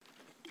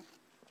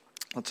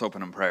Let's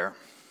open in prayer.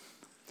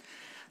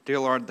 Dear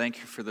Lord, thank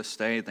you for this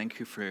day. Thank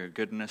you for your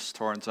goodness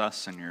towards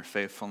us and your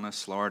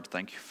faithfulness, Lord.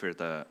 Thank you for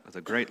the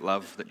great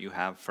love that you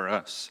have for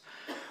us,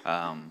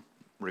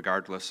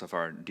 regardless of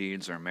our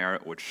deeds or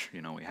merit, which,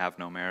 we have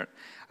no merit.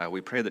 We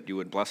pray that you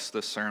would bless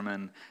this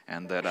sermon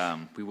and that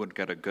we would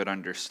get a good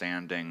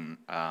understanding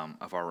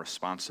of our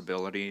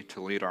responsibility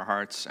to lead our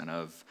hearts and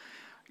of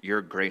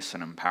your grace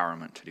and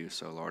empowerment to do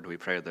so, Lord. We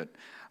pray that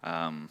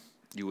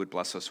you would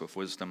bless us with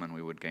wisdom and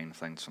we would gain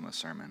things from the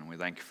sermon. And we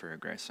thank you for your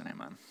grace and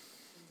amen.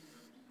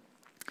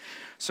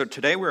 So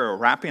today we're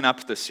wrapping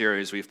up the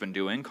series we've been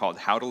doing called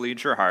How to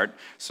Lead Your Heart.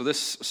 So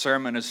this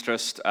sermon is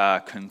just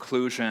a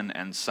conclusion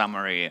and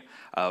summary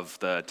of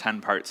the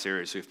 10-part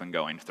series we've been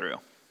going through.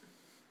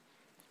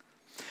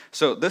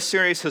 So this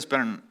series has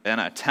been an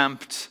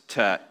attempt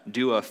to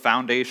do a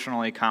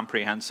foundationally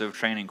comprehensive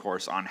training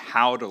course on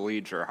how to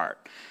lead your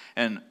heart.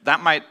 And that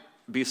might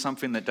be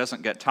something that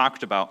doesn't get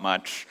talked about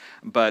much,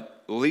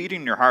 but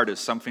leading your heart is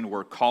something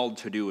we're called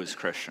to do as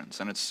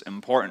Christians, and it's an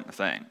important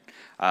thing.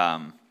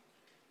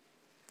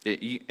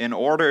 In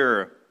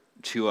order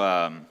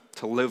to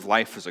live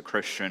life as a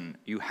Christian,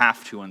 you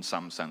have to, in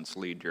some sense,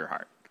 lead your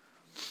heart.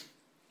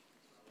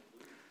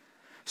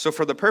 So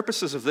for the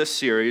purposes of this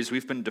series,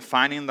 we've been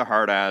defining the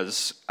heart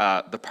as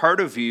the part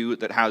of you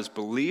that has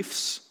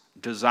beliefs,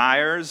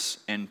 desires,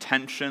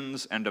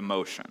 intentions, and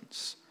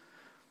emotions.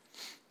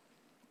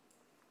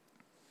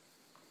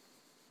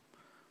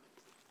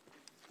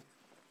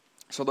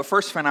 So the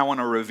first thing I want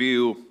to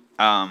review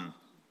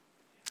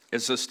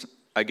is just,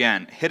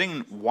 again,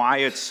 hitting why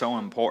it's so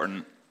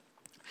important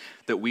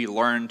that we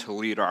learn to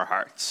lead our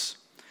hearts.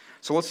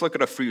 So let's look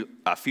at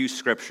a few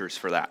scriptures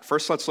for that.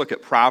 First, let's look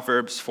at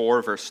Proverbs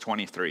 4, verse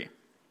 23.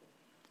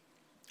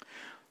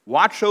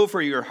 Watch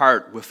over your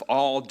heart with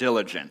all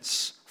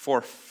diligence,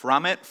 for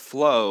from it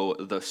flow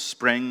the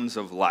springs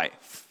of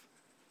life.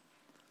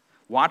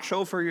 Watch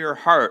over your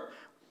heart,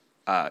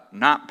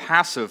 not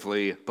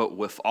passively, but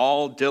with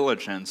all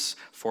diligence,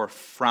 for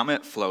from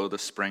it flow the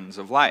springs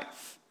of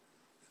life.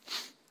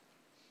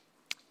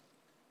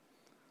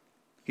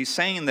 He's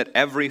saying that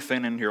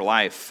everything in your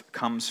life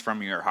comes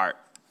from your heart.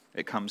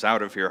 It comes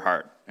out of your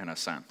heart, in a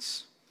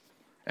sense.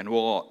 And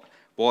we'll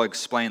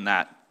explain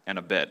that in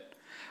a bit.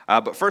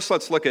 But first,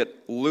 let's look at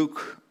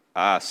Luke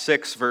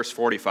 6, verse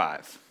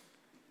 45.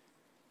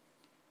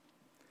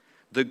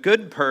 The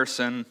good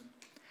person,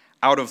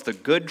 out of the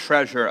good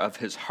treasure of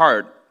his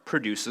heart,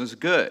 produces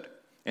good.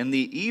 And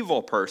the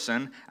evil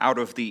person, out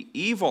of the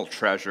evil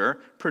treasure,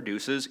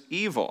 produces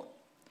evil.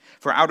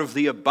 For out of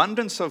the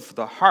abundance of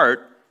the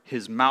heart,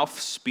 his mouth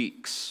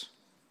speaks.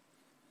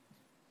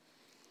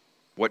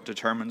 What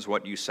determines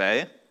what you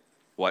say?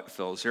 What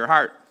fills your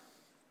heart?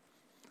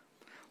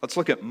 Let's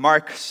look at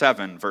Mark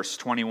 7, verse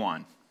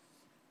 21.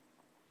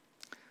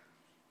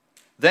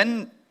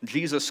 Then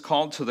Jesus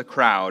called to the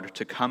crowd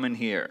to come and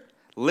hear.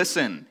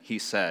 Listen, he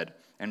said,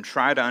 and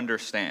try to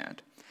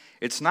understand.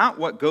 It's not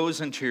what goes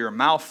into your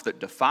mouth that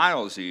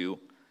defiles you.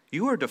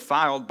 You are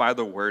defiled by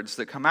the words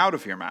that come out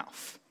of your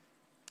mouth.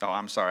 Oh,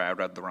 I'm sorry, I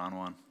read the wrong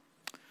one.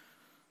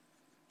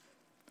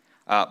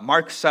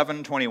 Mark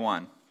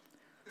 7:21.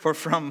 For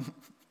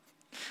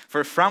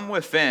from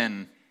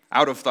within,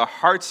 out of the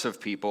hearts of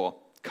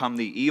people, come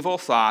the evil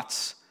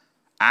thoughts,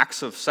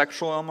 acts of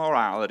sexual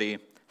immorality,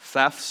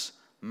 thefts,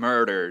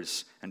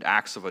 murders, and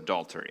acts of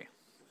adultery.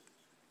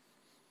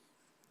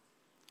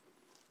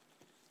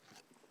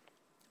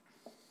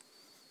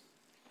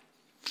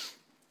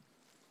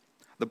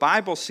 The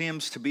Bible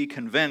seems to be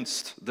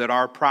convinced that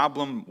our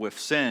problem with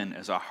sin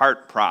is a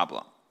heart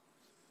problem.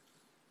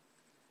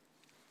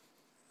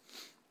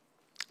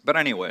 But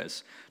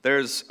anyways,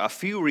 there's a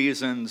few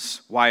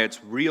reasons why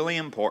it's really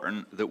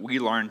important that we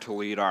learn to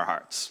lead our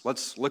hearts.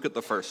 Let's look at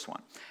the first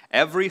one.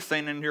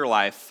 Everything in your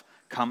life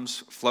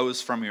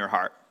flows from your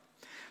heart.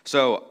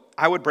 So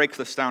I would break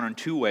this down in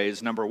two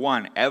ways. Number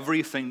one,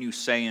 everything you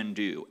say and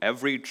do,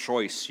 every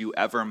choice you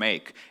ever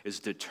make is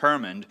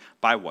determined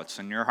by what's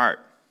in your heart.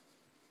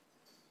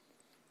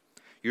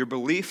 Your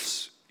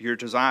beliefs, your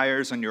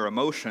desires, and your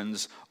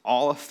emotions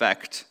all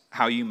affect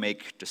how you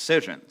make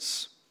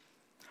decisions.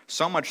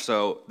 So much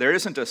so, there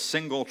isn't a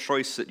single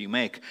choice that you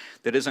make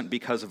that isn't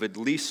because of at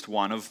least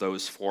one of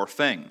those four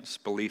things: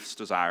 beliefs,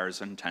 desires,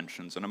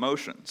 intentions, and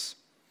emotions.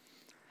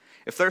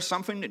 If there's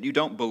something that you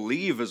don't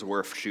believe is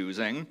worth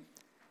choosing,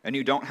 and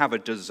you don't have a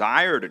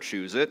desire to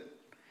choose it,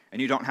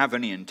 and you don't have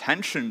any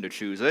intention to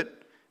choose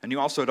it, and you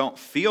also don't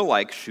feel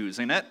like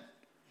choosing it,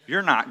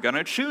 you're not going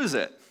to choose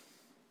it.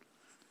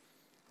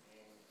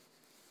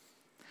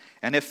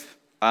 And if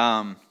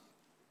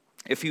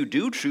you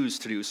do choose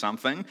to do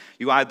something,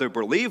 you either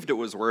believed it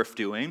was worth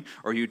doing,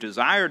 or you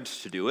desired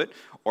to do it,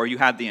 or you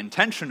had the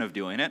intention of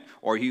doing it,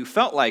 or you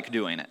felt like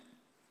doing it.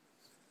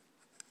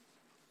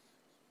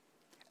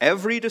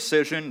 Every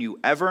decision you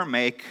ever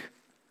make,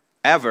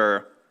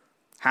 ever,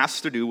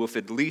 has to do with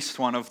at least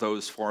one of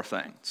those four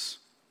things.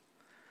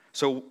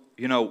 So,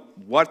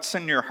 what's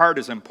in your heart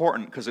is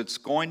important because it's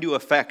going to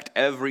affect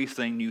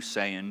everything you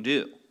say and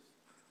do.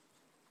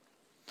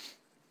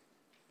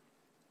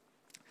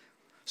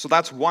 So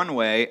that's one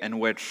way in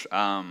which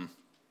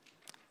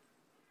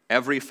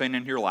everything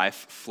in your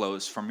life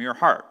flows from your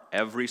heart.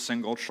 Every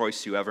single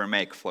choice you ever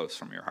make flows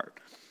from your heart.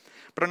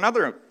 But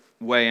another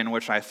way in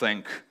which I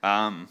think,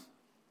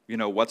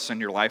 what's in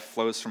your life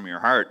flows from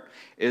your heart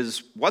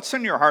is what's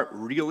in your heart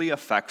really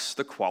affects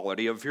the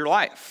quality of your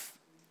life.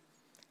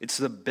 It's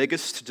the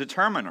biggest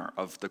determiner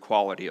of the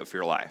quality of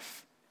your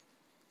life.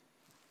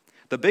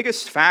 The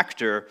biggest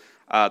factor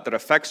that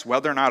affects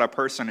whether or not a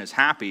person is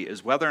happy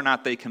is whether or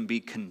not they can be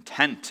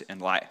content in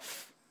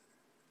life.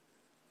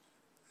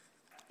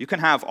 You can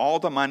have all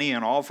the money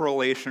and all the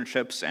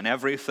relationships and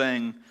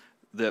everything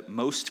that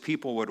most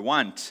people would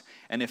want,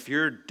 and if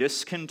you're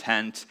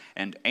discontent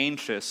and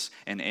anxious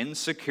and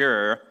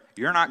insecure,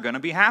 you're not going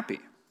to be happy.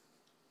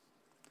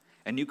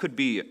 And you could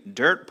be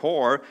dirt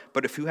poor,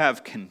 but if you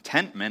have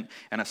contentment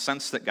and a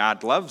sense that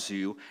God loves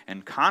you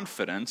and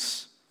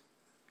confidence,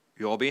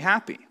 you'll be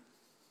happy.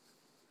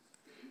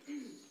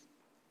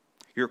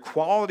 Your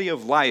quality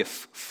of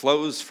life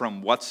flows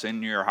from what's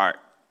in your heart.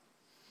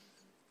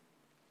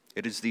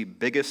 It is the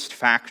biggest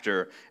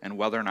factor in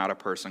whether or not a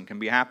person can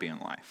be happy in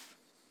life.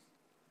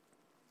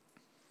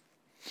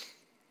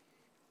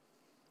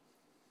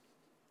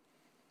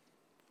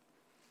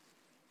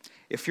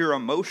 If your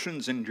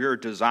emotions and your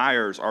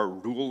desires are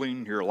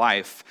ruling your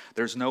life,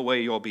 there's no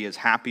way you'll be as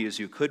happy as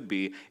you could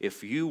be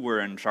if you were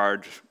in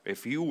charge,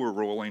 if you were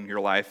ruling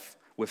your life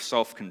with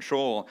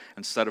self-control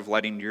instead of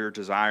letting your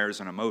desires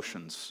and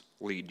emotions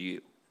lead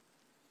you.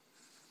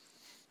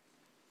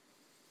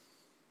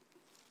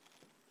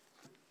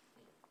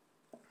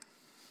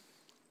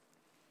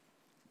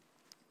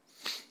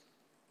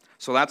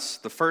 So that's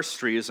the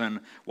first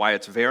reason why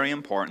it's very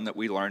important that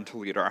we learn to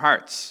lead our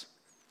hearts.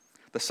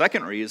 The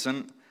second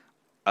reason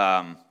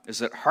is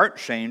that heart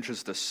change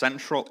is the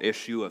central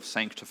issue of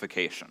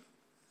sanctification.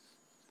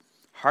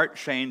 Heart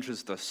change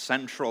is the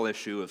central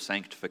issue of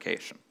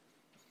sanctification.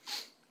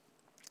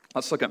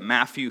 Let's look at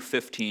Matthew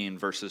 15,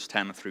 verses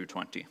 10 through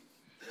 20.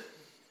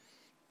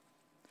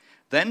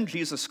 Then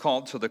Jesus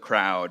called to the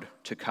crowd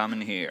to come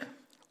and hear.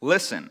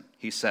 "Listen,"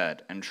 he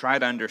said, "and try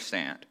to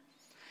understand.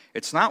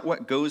 It's not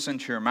what goes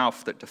into your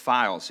mouth that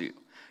defiles you.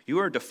 You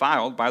are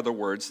defiled by the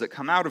words that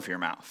come out of your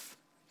mouth."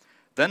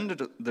 Then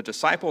the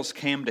disciples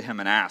came to him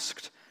and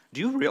asked, "Do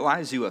you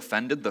realize you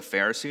offended the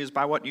Pharisees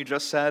by what you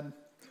just said?"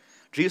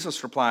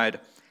 Jesus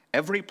replied,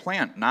 "Every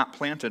plant not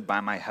planted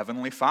by my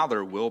heavenly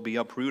Father will be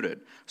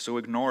uprooted, so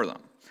ignore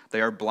them.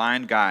 They are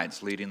blind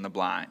guides leading the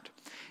blind.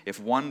 If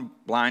one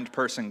blind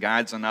person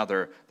guides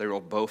another, they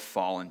will both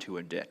fall into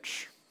a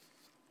ditch."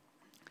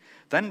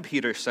 Then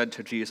Peter said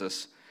to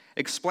Jesus,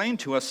 "Explain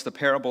to us the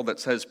parable that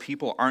says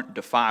people aren't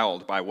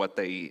defiled by what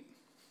they eat."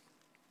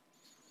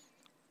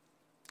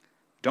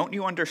 "Don't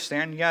you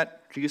understand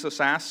yet?" Jesus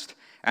asked.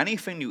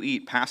 "Anything you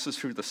eat passes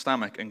through the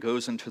stomach and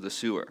goes into the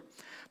sewer.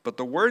 But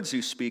the words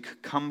you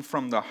speak come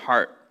from the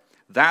heart.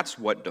 That's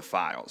what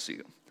defiles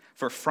you.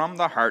 For from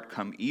the heart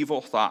come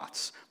evil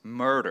thoughts,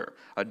 murder,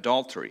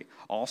 adultery,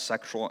 all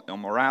sexual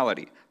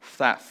immorality,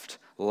 theft,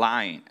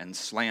 lying, and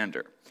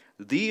slander.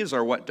 These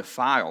are what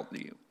defile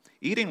you.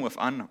 Eating with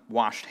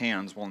unwashed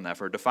hands will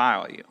never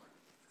defile you."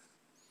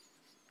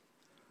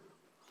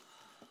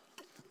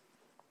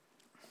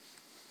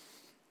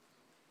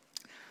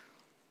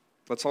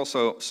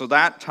 So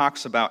that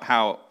talks about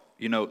how,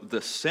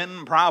 the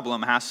sin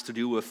problem has to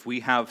do with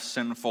we have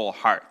sinful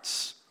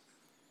hearts.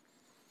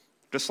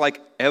 Just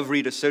like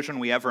every decision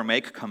we ever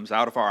make comes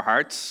out of our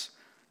hearts,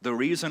 the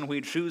reason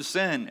we choose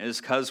sin is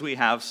because we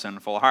have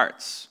sinful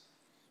hearts.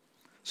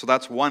 So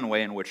that's one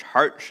way in which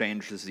heart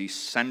change is the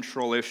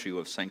central issue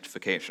of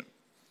sanctification.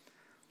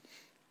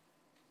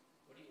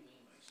 What do you mean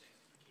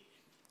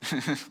by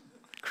sanctification?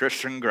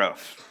 Christian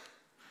growth.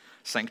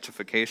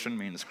 Sanctification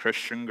means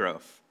Christian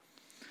growth.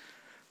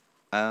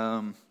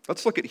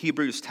 Let's look at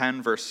Hebrews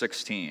 10, verse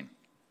 16.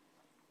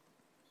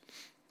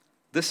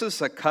 "This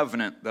is a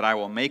covenant that I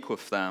will make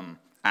with them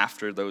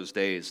after those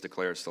days,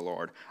 declares the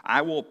Lord.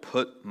 I will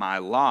put my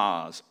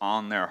laws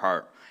on their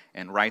heart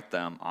and write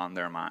them on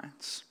their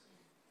minds."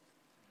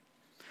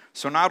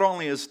 So not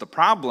only is the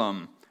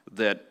problem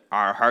that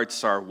our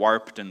hearts are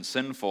warped and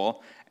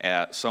sinful,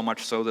 so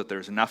much so that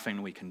there's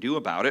nothing we can do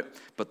about it,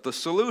 but the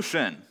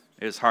solution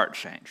is heart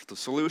change. The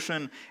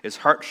solution is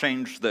heart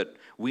change that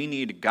we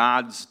need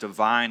God's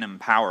divine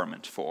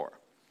empowerment for.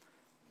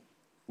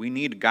 We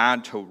need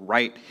God to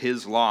write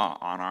His law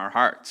on our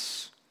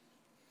hearts.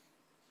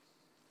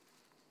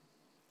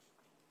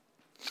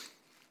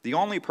 The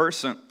only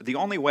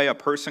way a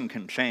person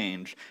can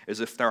change is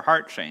if their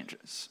heart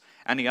changes.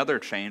 Any other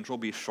change will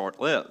be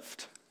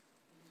short-lived.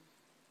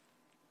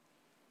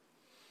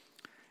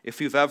 If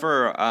you've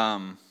ever,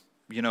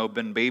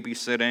 been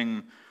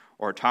babysitting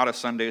or taught a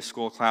Sunday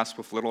school class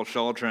with little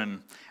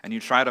children, and you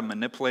try to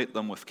manipulate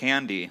them with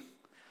candy,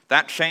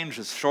 that change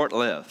is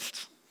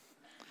short-lived.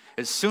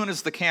 As soon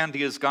as the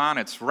candy is gone,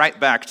 it's right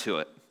back to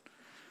it.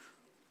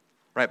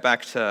 Right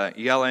back to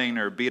yelling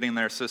or beating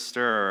their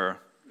sister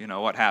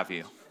or, what have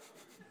you.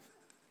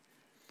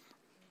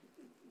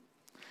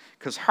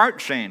 Because heart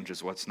change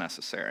is what's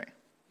necessary.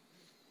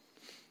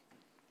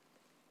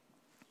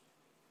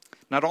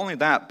 Not only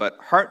that, but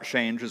heart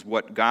change is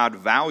what God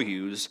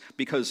values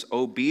because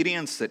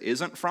obedience that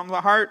isn't from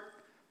the heart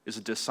is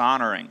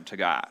dishonoring to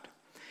God.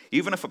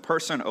 Even if a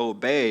person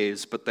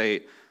obeys, but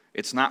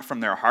it's not from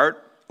their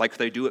heart, like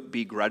they do it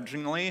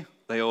begrudgingly,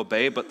 they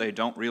obey, but they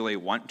don't really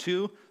want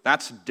to,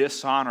 that's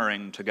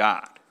dishonoring to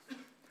God.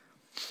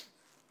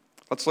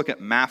 Let's look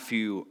at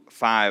Matthew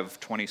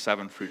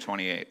 5:27 through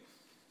 28.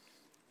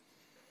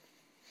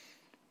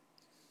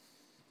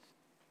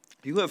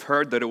 You have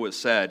heard that it was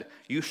said,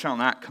 "You shall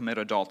not commit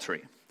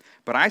adultery."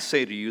 But I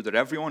say to you that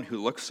everyone who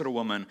looks at a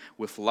woman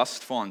with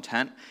lustful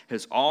intent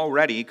has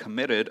already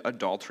committed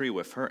adultery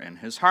with her in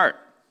his heart.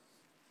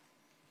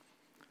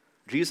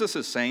 Jesus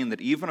is saying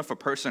that even if a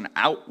person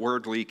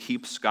outwardly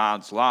keeps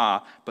God's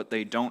law, but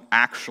they don't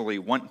actually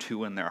want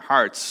to in their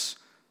hearts,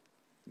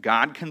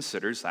 God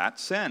considers that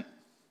sin.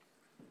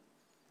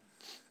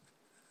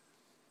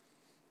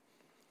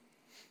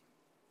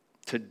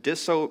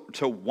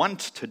 To want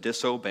to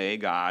disobey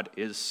God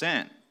is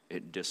sin.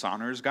 It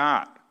dishonors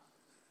God.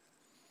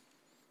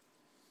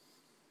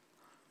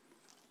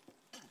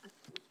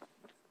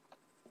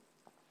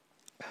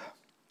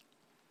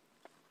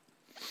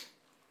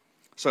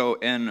 So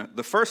in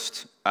the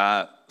first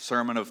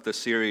sermon of this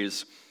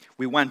series,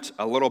 we went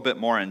a little bit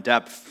more in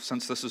depth.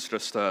 Since this is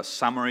just a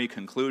summary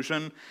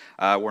conclusion,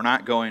 we're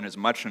not going as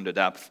much into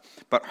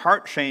depth. But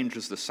heart change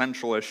is the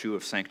central issue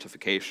of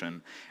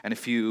sanctification. And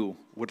if you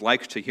would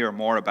like to hear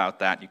more about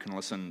that, you can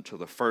listen to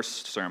the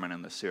first sermon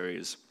in the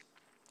series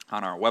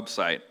on our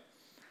website,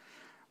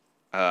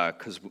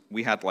 because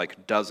we had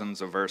like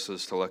dozens of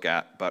verses to look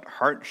at. But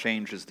heart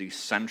change is the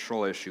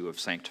central issue of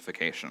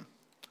sanctification.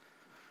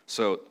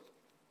 So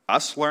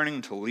us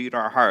learning to lead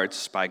our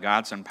hearts by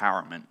God's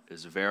empowerment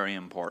is very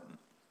important.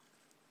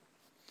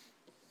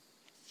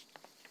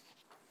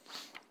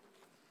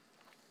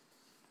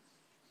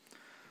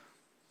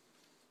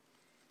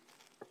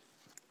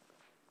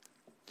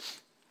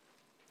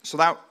 So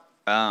that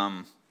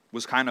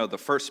was kind of the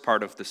first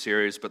part of the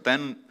series, but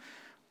then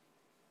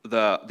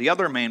the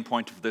other main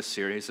point of this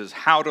series is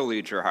how to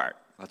lead your heart.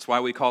 That's why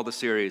we call the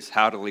series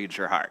How to Lead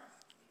Your Heart.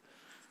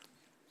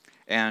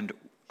 And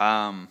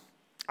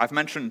I've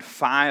mentioned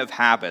 5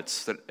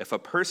 habits that if a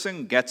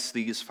person gets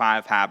these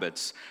 5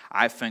 habits,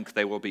 I think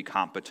they will be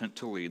competent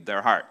to lead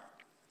their heart.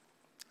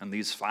 And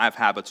these 5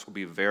 habits will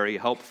be very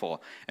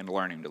helpful in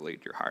learning to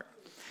lead your heart.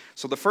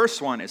 So the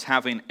first one is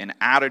having an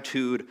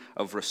attitude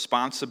of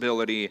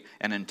responsibility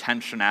and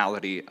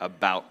intentionality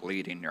about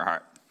leading your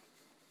heart.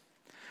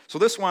 So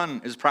this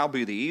one is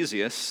probably the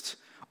easiest.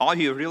 All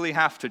you really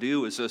have to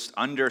do is just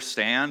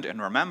understand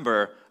and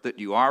remember that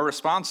you are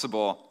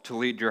responsible to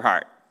lead your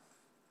heart.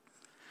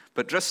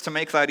 But just to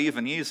make that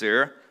even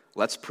easier,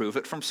 let's prove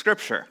it from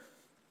Scripture.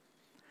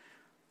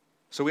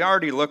 So we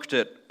already looked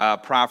at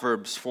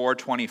Proverbs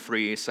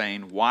 4:23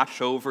 saying,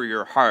 "Watch over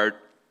your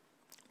heart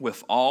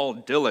with all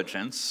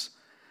diligence."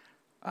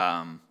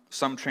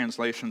 Some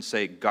translations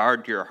say,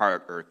 "Guard your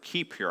heart" or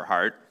 "keep your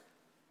heart."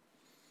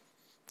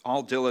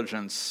 All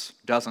diligence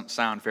doesn't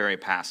sound very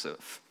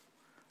passive.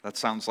 That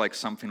sounds like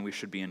something we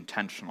should be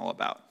intentional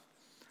about.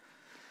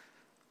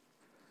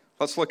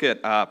 Let's look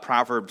at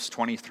Proverbs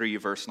 23,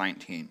 verse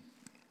 19.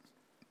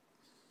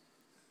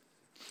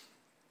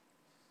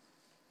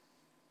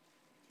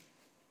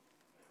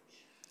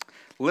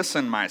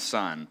 "Listen, my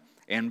son,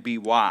 and be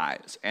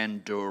wise,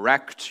 and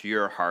direct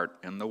your heart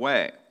in the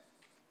way."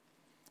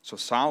 So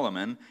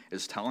Solomon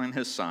is telling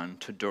his son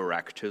to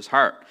direct his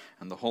heart.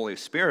 And the Holy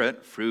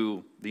Spirit,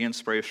 through the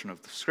inspiration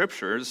of the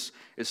Scriptures,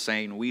 is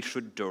saying we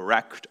should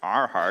direct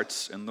our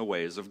hearts in the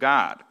ways of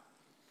God.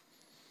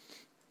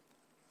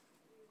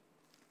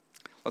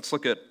 Let's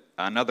look at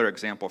another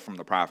example from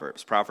the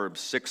Proverbs.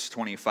 Proverbs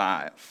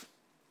 6:25.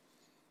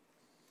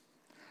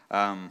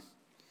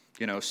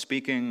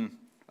 Speaking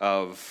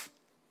of...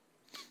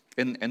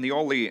 In the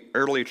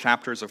early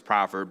chapters of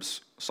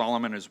Proverbs,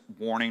 Solomon is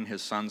warning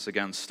his sons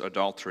against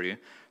adultery.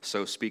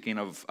 So speaking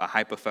of a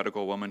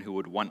hypothetical woman who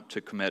would want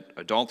to commit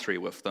adultery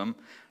with them,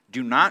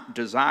 do not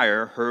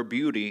desire her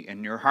beauty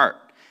in your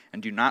heart,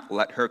 and do not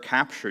let her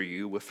capture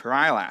you with her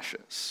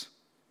eyelashes.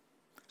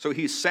 So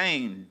he's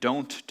saying,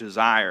 don't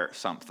desire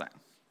something.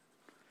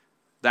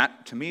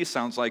 That, to me,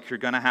 sounds like you're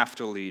going to have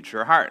to lead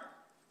your heart.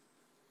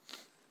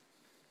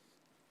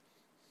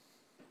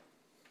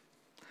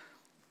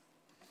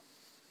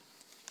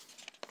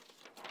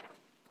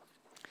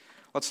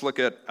 Let's look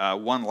at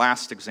one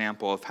last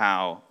example of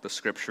how the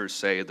Scriptures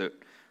say that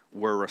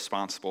we're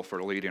responsible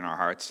for leading our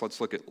hearts.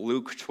 Let's look at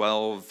Luke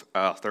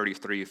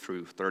 12:33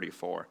 through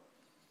 34.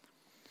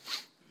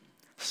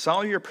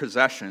 "Sell your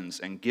possessions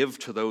and give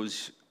to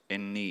those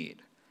in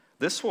need.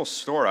 This will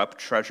store up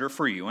treasure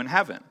for you in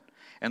heaven,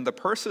 and the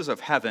purses of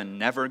heaven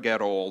never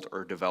get old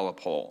or develop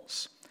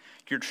holes.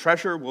 Your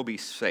treasure will be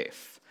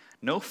safe.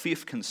 No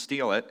thief can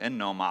steal it, and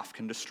no moth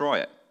can destroy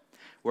it.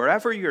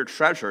 Wherever your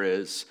treasure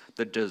is,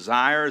 the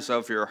desires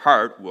of your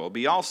heart will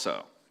be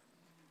also."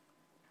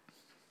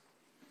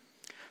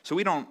 So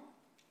we don't,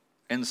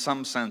 in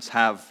some sense,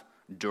 have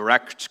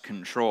direct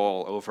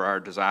control over our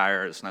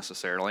desires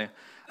necessarily,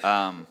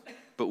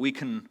 but but we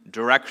can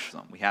direct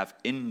them. We have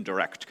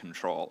indirect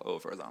control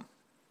over them.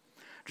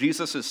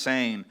 Jesus is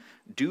saying,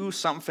 do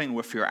something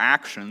with your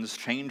actions,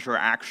 change your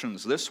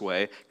actions this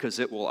way, because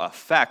it will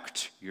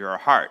affect your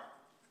heart.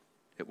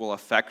 It will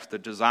affect the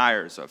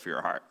desires of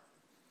your heart.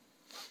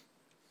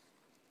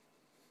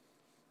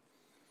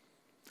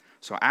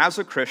 So as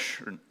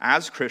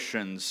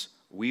Christians,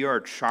 we are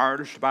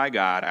charged by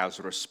God as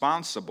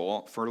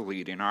responsible for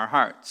leading our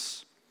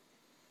hearts.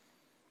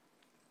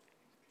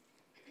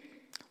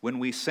 When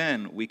we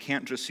sin, we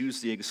can't just use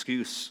the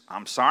excuse,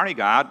 I'm sorry,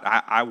 God,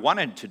 I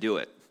wanted to do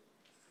it.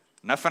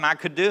 Nothing I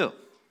could do.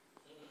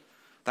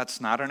 That's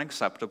not an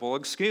acceptable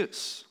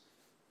excuse.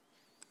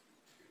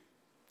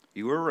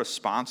 You are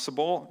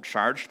responsible,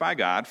 charged by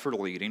God for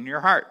leading your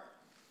heart.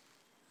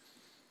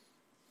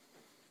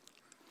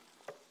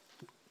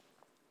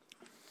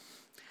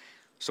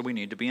 So we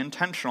need to be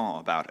intentional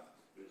about it.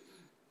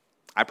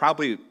 I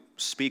probably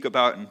speak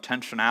about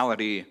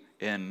intentionality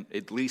in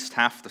at least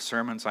half the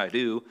sermons I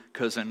do,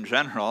 because in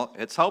general,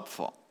 it's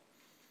helpful.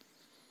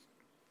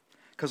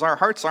 Because our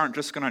hearts aren't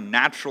just going to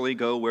naturally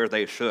go where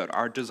they should.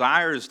 Our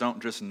desires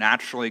don't just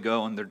naturally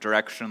go in the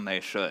direction they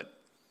should.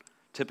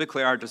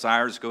 Typically, our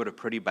desires go to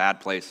pretty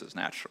bad places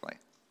naturally.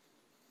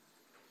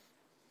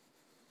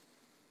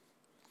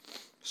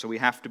 So we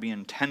have to be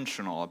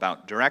intentional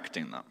about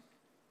directing them.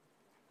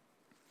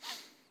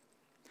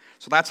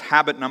 So that's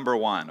habit number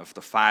 1 of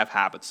the 5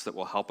 habits that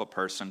will help a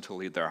person to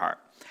lead their heart.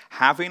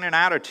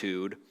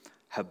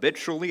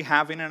 Habitually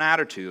having an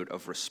attitude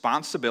of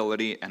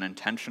responsibility and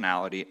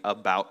intentionality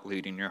about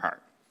leading your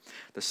heart.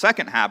 The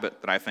second habit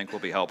that I think will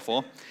be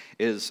helpful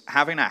is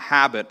having a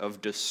habit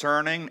of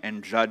discerning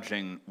and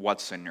judging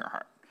what's in your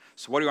heart.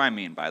 So what do I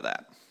mean by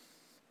that?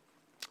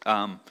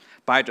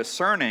 By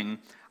discerning,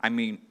 I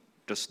mean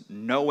just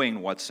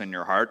knowing what's in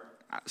your heart.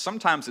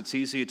 Sometimes it's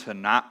easy to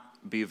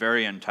not be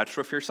very in touch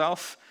with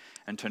yourself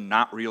and to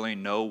not really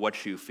know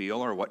what you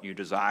feel or what you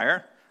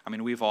desire. I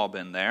mean, we've all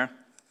been there.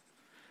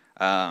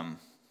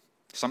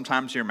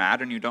 Sometimes you're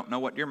mad and you don't know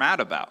what you're mad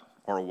about,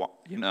 or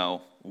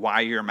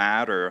why you're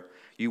mad, or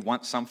you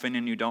want something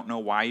and you don't know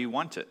why you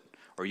want it,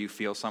 or you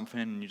feel something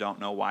and you don't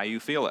know why you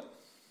feel it.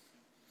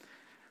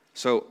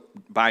 So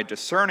by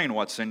discerning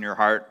what's in your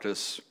heart,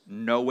 just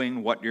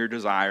knowing what your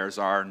desires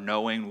are,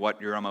 knowing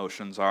what your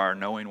emotions are,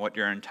 knowing what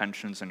your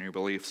intentions and your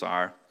beliefs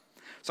are,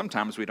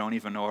 sometimes we don't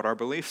even know what our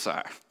beliefs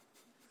are.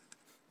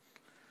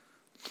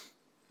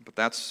 But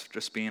that's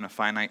just being a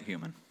finite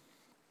human.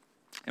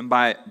 And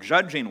by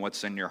judging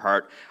what's in your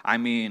heart, I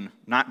mean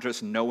not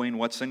just knowing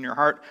what's in your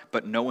heart,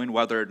 but knowing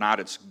whether or not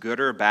it's good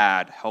or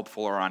bad,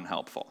 helpful or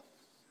unhelpful.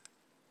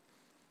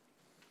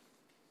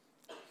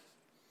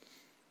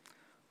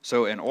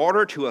 So in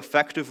order to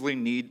effectively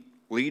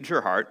lead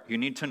your heart, you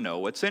need to know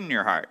what's in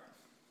your heart.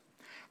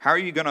 How are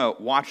you going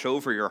to watch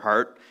over your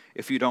heart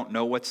if you don't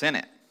know what's in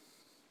it?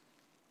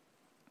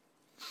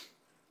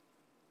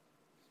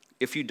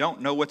 If you don't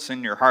know what's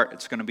in your heart,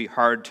 it's going to be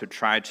hard to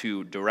try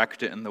to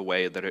direct it in the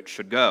way that it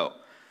should go.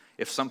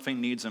 If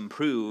something needs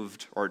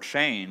improved or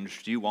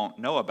changed, you won't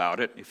know about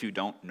it if you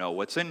don't know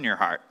what's in your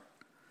heart.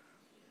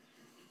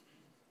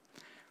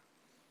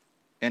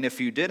 And if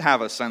you did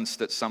have a sense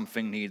that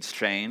something needs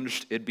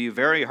changed, it'd be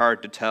very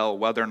hard to tell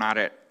whether or not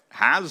it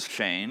has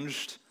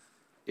changed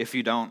if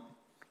you don't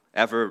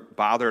ever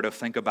bother to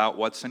think about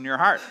what's in your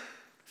heart.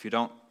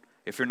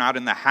 If you're not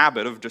in the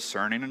habit of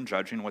discerning and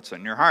judging what's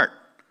in your heart.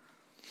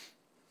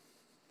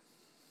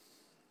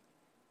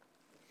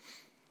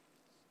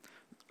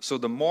 So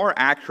the more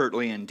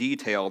accurately and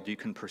detailed you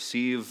can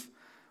perceive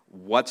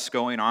what's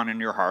going on in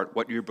your heart,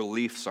 what your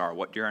beliefs are,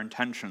 what your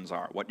intentions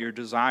are, what your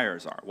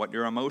desires are, what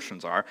your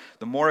emotions are,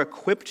 the more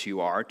equipped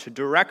you are to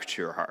direct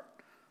your heart,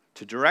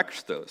 to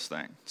direct those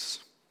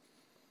things.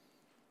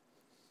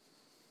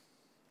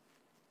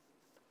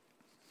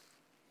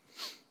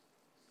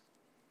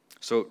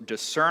 So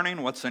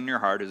discerning what's in your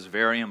heart is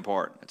very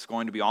important. It's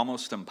going to be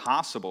almost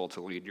impossible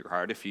to lead your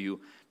heart if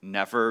you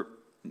never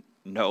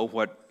know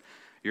what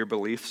your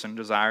beliefs and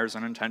desires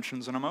and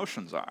intentions and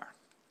emotions are.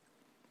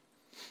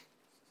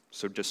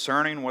 So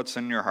discerning what's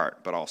in your heart,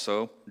 but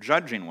also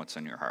judging what's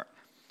in your heart.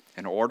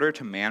 In order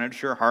to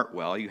manage your heart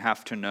well, you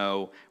have to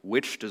know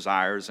which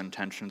desires,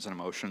 intentions, and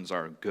emotions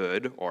are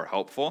good or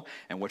helpful,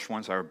 and which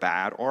ones are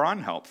bad or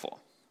unhelpful.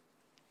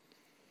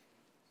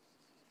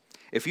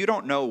 If you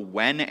don't know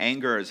when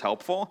anger is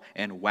helpful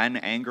and when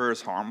anger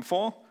is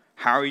harmful,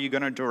 how are you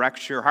going to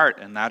direct your heart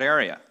in that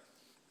area?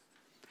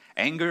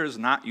 Anger is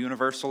not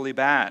universally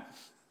bad.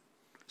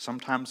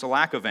 Sometimes a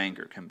lack of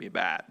anger can be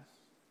bad.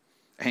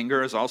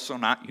 Anger is also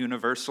not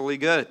universally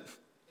good.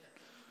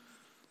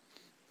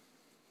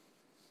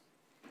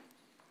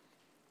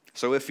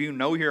 So if you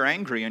know you're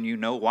angry and you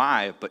know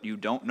why, but you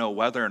don't know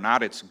whether or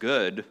not it's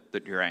good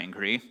that you're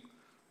angry,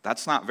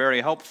 that's not very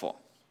helpful.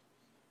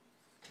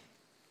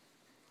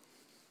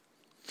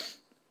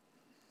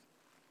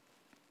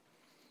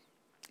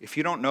 If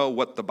you don't know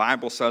what the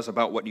Bible says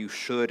about what you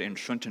should and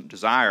shouldn't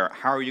desire,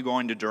 how are you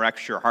going to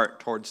direct your heart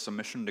towards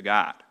submission to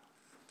God?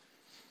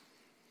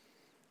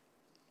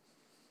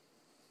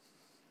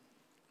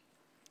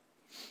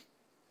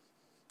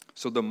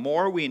 So the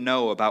more we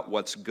know about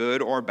what's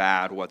good or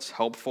bad, what's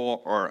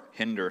helpful or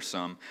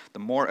hindersome, the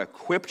more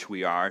equipped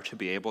we are to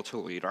be able to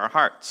lead our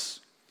hearts.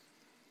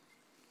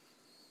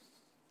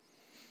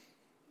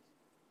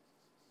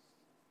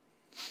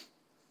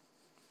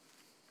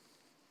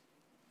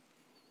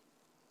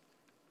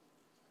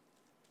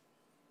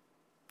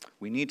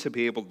 We need to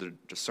be able to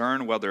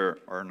discern whether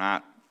or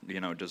not,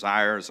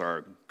 desires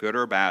are good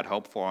or bad,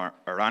 helpful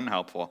or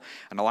unhelpful.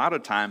 And a lot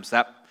of times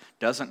that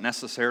doesn't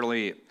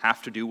necessarily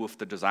have to do with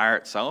the desire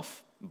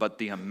itself, but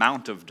the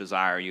amount of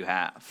desire you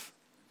have.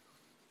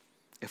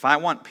 If I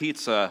want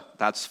pizza,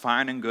 that's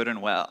fine and good and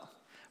well.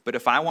 But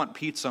if I want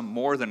pizza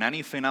more than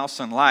anything else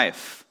in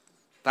life,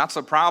 that's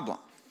a problem.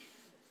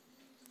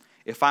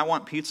 If I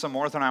want pizza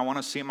more than I want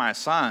to see my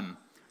son,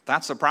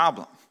 that's a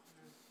problem.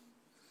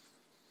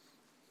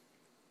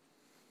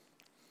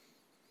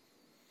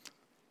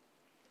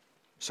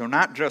 So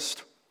not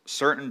just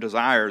certain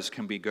desires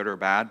can be good or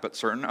bad, but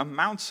certain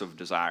amounts of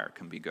desire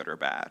can be good or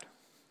bad.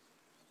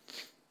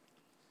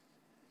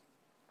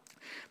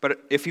 But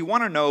if you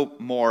want to know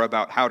more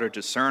about how to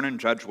discern and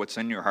judge what's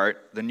in your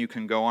heart, then you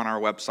can go on our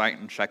website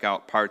and check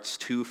out parts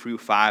 2 through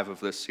 5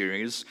 of this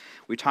series.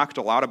 We talked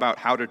a lot about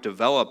how to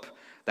develop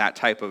that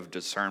type of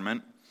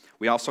discernment.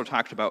 We also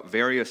talked about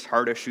various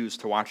heart issues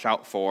to watch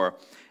out for,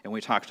 and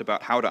we talked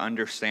about how to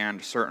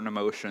understand certain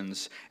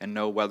emotions and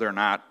know whether or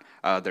not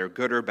they're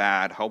good or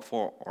bad,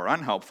 helpful or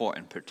unhelpful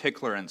in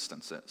particular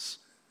instances.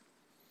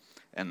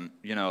 And,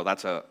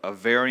 that's a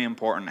very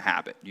important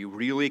habit. You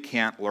really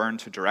can't learn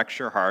to direct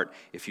your heart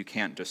if you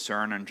can't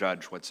discern and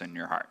judge what's in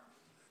your heart.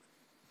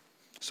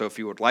 So if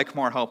you would like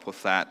more help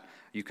with that,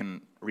 you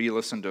can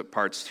re-listen to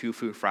parts 2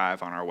 through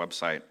 5 on our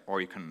website,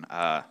 or you can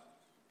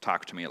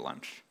talk to me at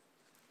lunch.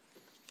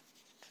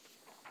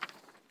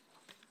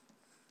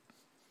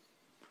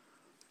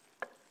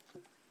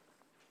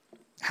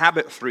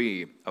 Habit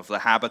 3 of the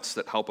habits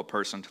that help a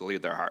person to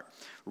lead their heart: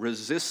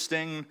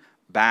 resisting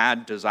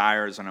bad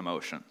desires and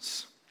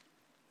emotions.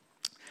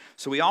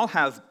 So we all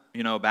have,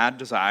 bad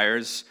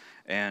desires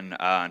and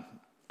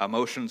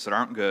emotions that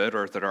aren't good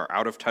or that are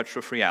out of touch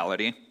with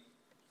reality,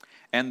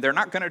 and they're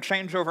not going to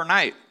change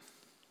overnight.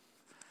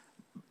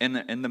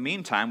 In the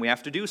meantime, we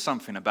have to do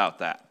something about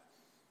that.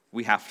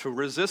 We have to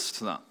resist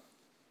them.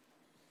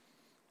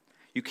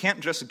 You can't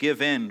just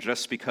give in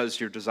just because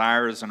your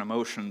desires and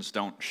emotions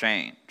don't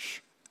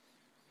change.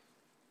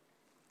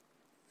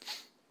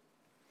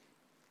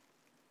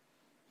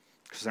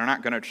 Because they're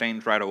not going to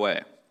change right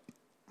away.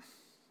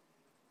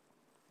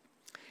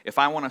 If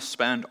I want to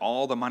spend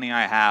all the money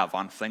I have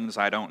on things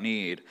I don't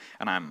need,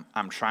 and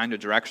I'm trying to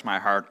direct my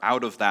heart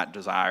out of that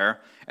desire,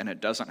 and it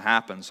doesn't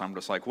happen, so I'm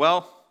just like,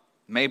 well,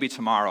 maybe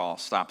tomorrow I'll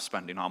stop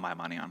spending all my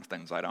money on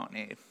things I don't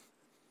need.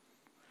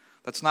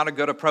 That's not a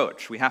good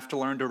approach. We have to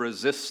learn to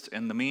resist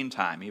in the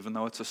meantime, even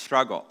though it's a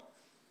struggle.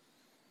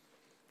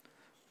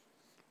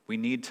 We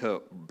need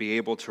to be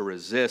able to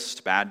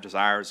resist bad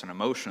desires and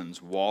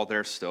emotions while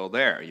they're still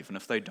there, even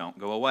if they don't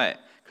go away,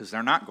 because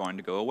they're not going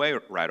to go away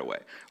right away.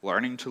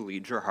 Learning to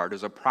lead your heart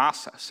is a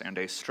process and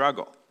a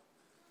struggle.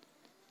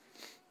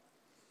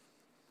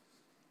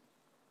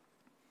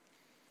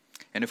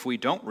 And if we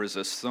don't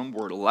resist them,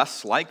 we're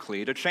less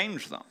likely to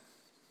change them.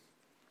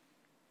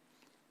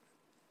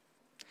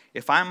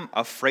 If I'm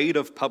afraid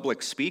of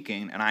public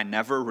speaking and I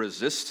never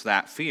resist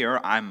that fear,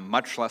 I'm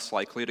much less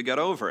likely to get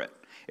over it.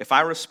 If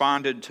I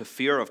responded to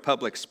fear of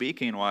public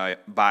speaking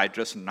by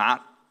just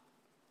not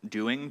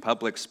doing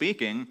public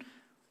speaking,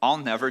 I'll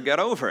never get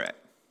over it.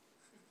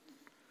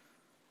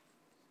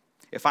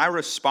 If I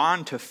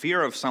respond to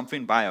fear of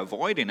something by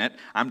avoiding it,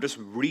 I'm just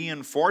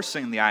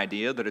reinforcing the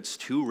idea that it's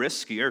too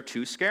risky or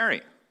too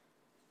scary.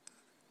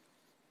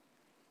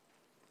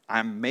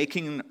 I'm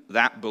making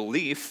that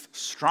belief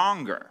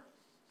stronger.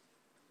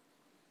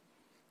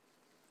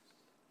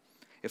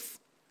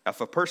 If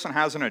a person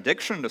has an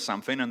addiction to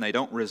something and they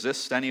don't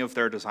resist any of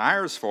their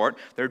desires for it,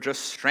 they're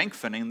just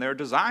strengthening their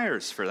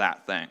desires for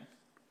that thing.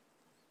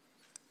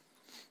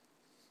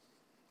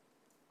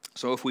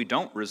 So if we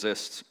don't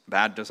resist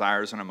bad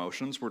desires and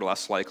emotions, we're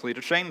less likely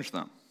to change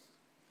them.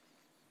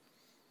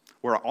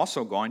 We're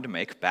also going to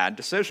make bad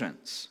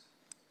decisions.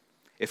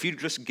 If you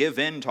just give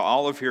in to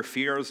all of your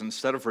fears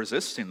instead of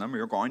resisting them,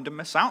 you're going to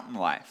miss out in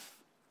life.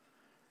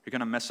 You're going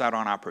to miss out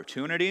on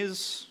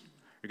opportunities.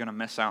 You're going to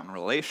miss out on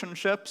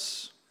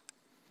relationships.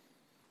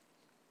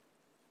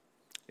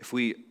 If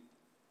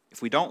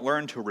we don't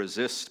learn to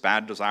resist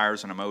bad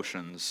desires and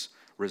emotions,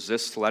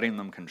 resist letting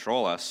them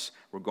control us,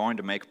 we're going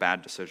to make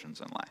bad decisions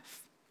in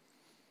life.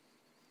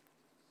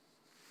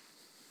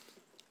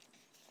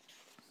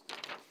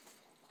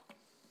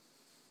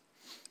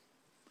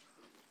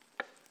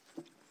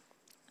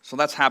 So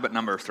that's habit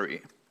number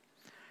 3.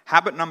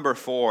 Habit number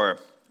 4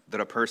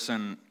 that a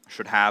person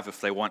should have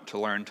if they want to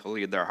learn to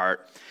lead their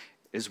heart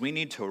is we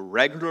need to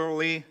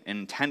regularly,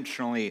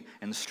 intentionally,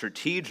 and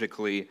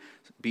strategically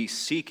be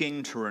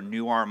seeking to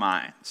renew our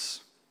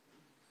minds.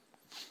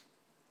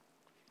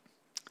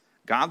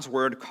 God's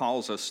word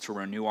calls us to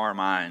renew our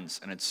minds,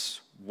 and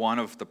it's one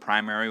of the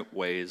primary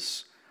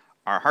ways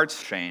our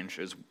hearts change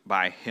is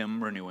by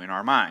him renewing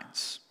our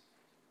minds.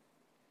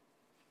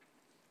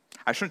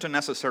 I shouldn't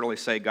necessarily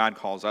say God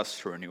calls us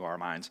to renew our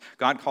minds.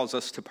 God calls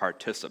us to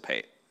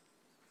participate.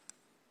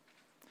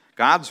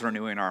 God's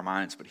renewing our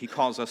minds, but he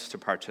calls us to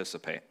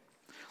participate.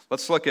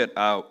 Let's look at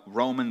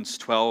Romans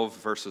 12,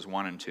 verses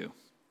 1 and 2.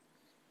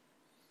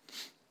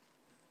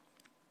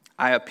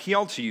 I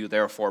appeal to you,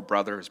 therefore,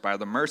 brothers, by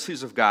the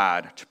mercies of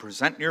God, to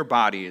present your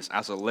bodies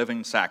as a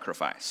living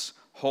sacrifice,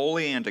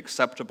 holy and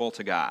acceptable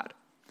to God,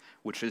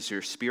 which is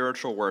your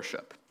spiritual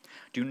worship.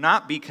 Do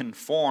not be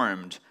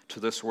conformed to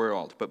this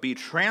world, but be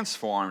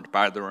transformed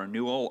by the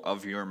renewal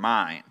of your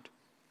mind,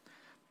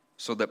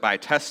 so that by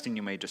testing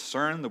you may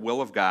discern the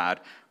will of God,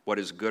 what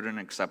is good and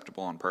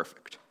acceptable and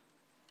perfect.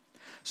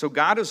 So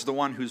God is the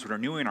one who's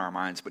renewing our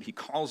minds, but he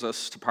calls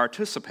us to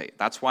participate.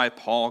 That's why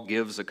Paul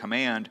gives a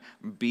command,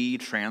 be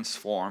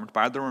transformed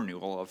by the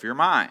renewal of your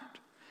mind.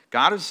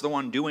 God is the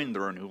one doing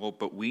the renewal,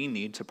 but we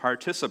need to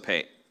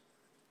participate.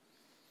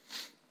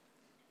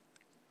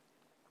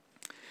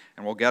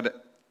 And we'll get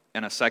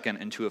in a second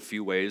into a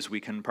few ways we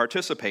can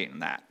participate in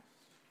that.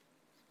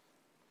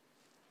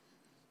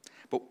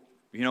 But,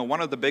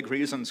 one of the big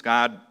reasons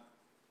God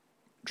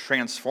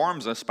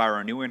transforms us by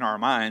renewing our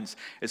minds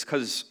is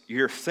because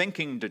your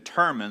thinking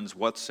determines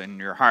what's in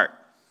your heart.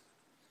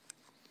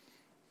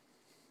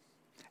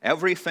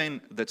 Everything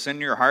that's in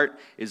your heart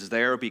is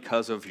there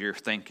because of your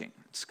thinking.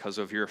 It's because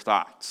of your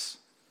thoughts.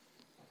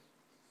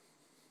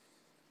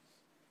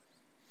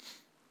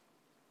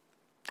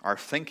 Our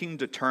thinking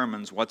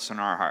determines what's in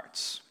our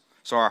hearts.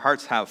 So our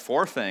hearts have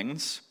four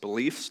things: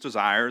 beliefs,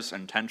 desires,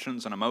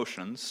 intentions, and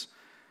emotions.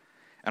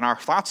 And our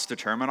thoughts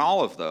determine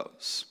all of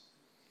those.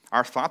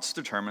 Our thoughts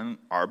determine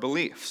our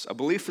beliefs. A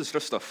belief is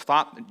just a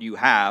thought that you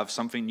have,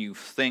 something you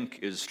think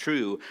is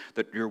true,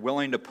 that you're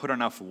willing to put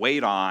enough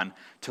weight on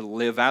to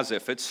live as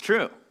if it's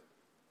true.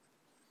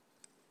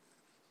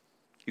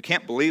 You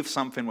can't believe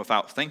something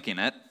without thinking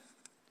it.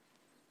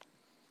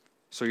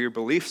 So your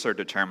beliefs are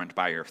determined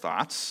by your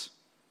thoughts.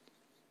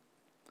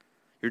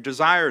 Your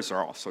desires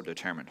are also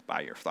determined by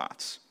your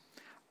thoughts.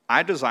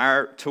 I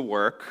desire to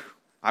work.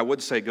 I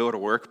would say go to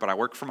work, but I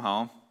work from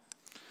home.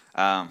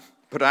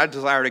 But I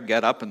desire to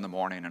get up in the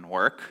morning and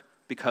work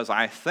because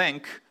I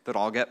think that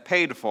I'll get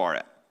paid for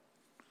it.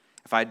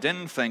 If I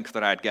didn't think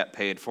that I'd get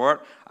paid for it,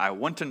 I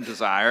wouldn't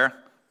desire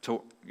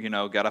to,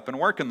 get up and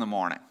work in the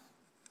morning.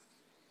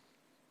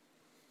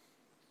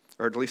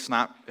 Or at least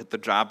not at the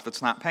job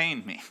that's not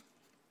paying me.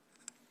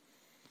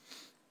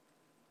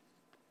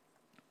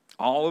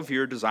 All of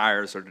your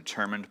desires are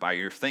determined by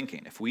your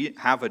thinking. If we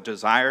have a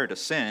desire to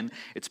sin,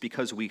 it's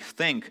because we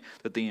think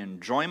that the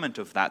enjoyment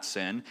of that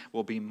sin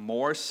will be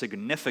more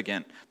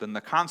significant than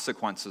the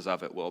consequences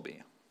of it will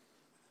be.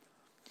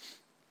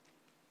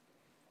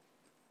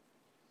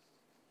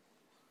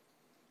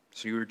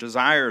 So your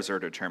desires are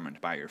determined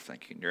by your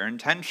thinking. Your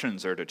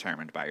intentions are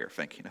determined by your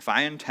thinking. If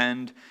I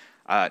intend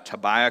to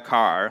buy a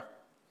car,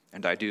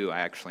 and I do,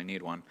 I actually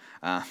need one,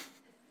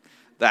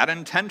 that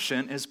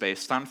intention is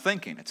based on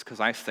thinking. It's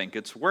because I think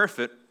it's worth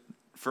it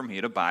for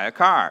me to buy a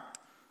car.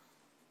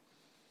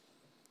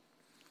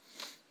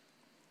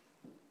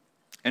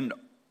 And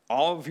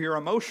all of your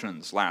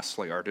emotions,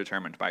 lastly, are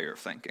determined by your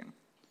thinking.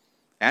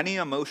 Any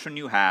emotion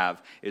you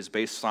have is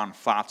based on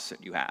thoughts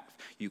that you have.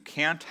 You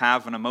can't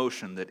have an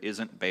emotion that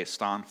isn't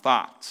based on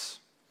thoughts.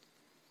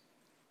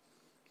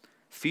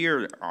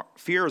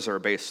 Fears are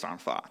based on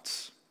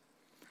thoughts.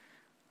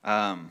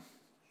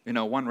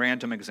 One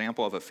random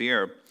example of a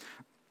fear,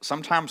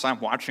 sometimes I'm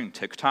watching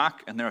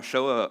TikTok and they'll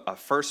show a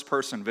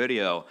first-person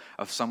video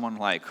of someone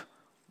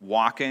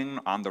walking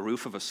on the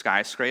roof of a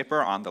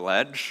skyscraper on the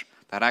ledge.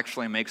 That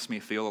actually makes me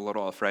feel a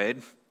little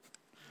afraid.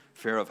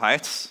 Fear of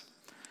heights.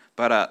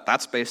 But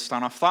that's based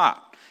on a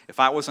thought. If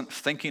I wasn't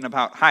thinking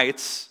about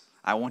heights,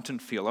 I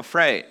wouldn't feel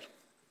afraid.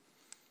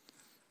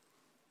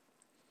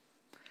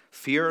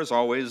 Fear is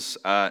always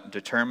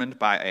determined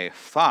by a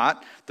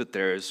thought that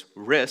there's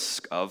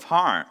risk of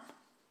harm.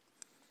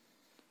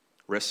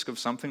 Risk of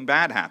something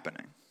bad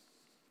happening.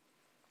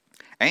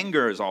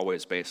 Anger is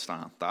always based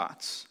on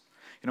thoughts.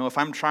 If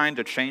I'm trying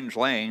to change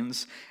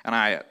lanes and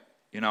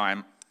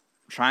I'm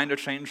trying to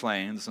change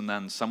lanes and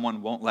then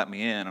someone won't let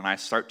me in and I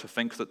start to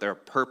think that they're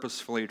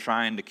purposefully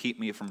trying to keep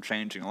me from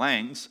changing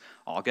lanes,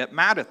 I'll get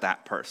mad at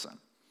that person.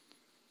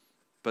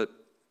 But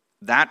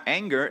that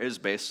anger is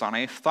based on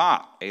a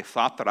thought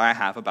that I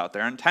have about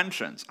their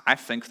intentions. I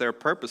think they're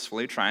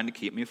purposefully trying to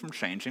keep me from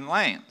changing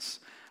lanes.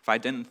 If I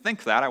didn't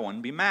think that, I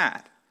wouldn't be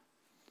mad.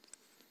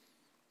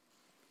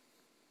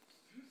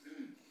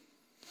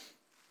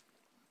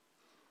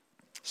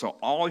 So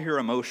all your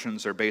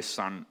emotions are based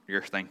on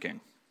your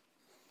thinking.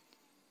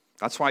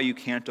 That's why you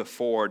can't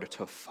afford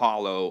to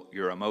follow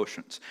your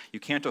emotions. You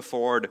can't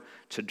afford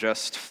to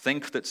just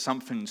think that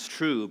something's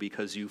true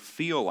because you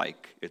feel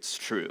like it's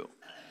true.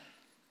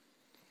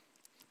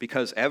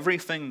 Because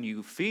everything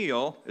you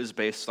feel is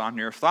based on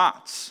your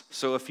thoughts.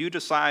 So if you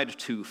decide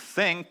to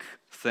think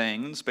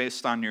things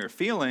based on your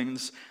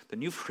feelings,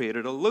 then you've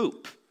created a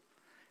loop,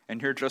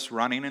 and you're just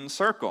running in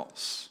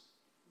circles.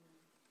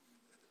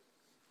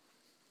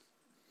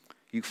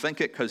 You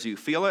think it because you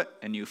feel it,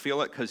 and you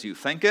feel it because you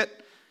think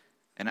it,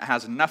 and it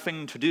has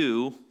nothing to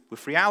do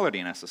with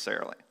reality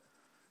necessarily.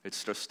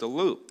 It's just a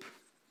loop.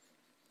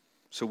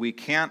 So we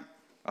can't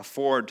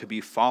afford to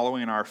be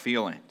following our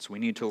feelings. We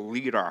need to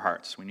lead our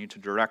hearts. We need to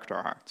direct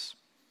our hearts.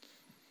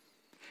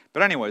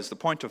 But anyways, the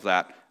point of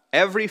that,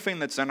 everything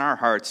that's in our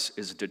hearts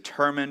is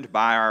determined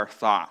by our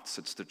thoughts.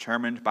 It's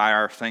determined by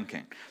our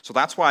thinking. So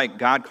that's why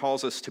God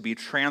calls us to be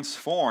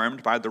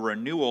transformed by the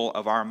renewal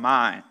of our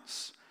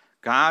minds.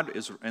 God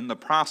is in the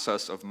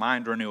process of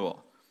mind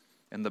renewal,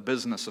 in the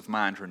business of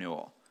mind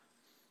renewal.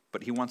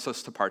 But he wants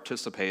us to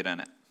participate in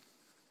it.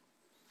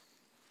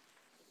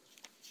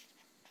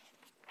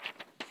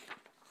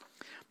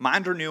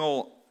 Mind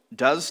renewal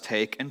does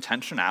take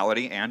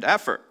intentionality and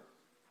effort.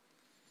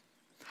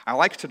 I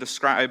like to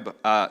describe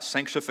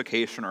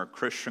sanctification or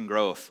Christian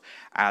growth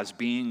as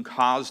being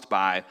caused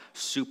by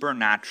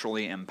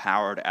supernaturally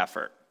empowered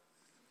effort.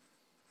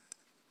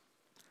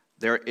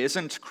 There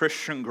isn't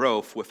Christian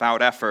growth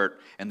without effort,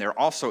 and there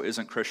also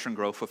isn't Christian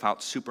growth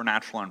without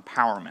supernatural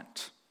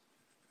empowerment.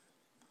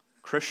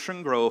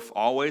 Christian growth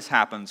always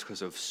happens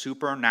because of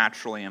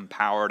supernaturally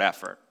empowered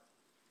effort,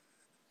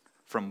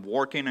 from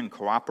working in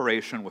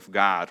cooperation with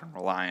God and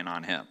relying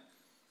on him.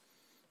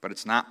 But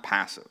it's not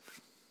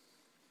passive.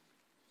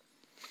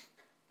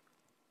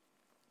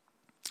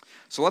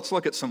 So let's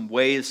look at some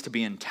ways to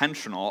be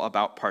intentional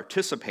about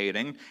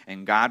participating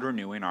in God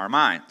renewing our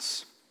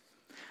minds.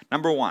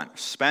 Number 1,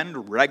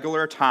 spend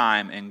regular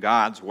time in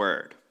God's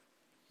Word.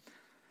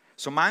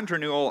 So mind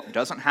renewal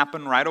doesn't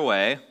happen right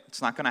away.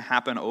 It's not going to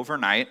happen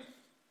overnight.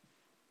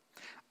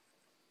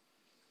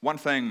 One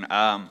thing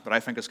that I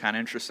think is kind of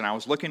interesting, I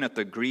was looking at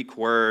the Greek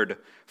word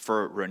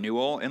for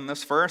renewal in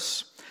this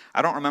verse.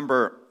 I don't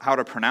remember how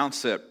to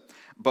pronounce it,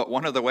 but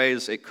one of the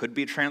ways it could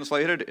be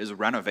translated is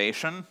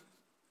renovation.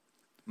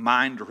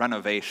 Mind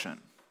renovation.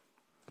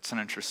 That's an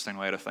interesting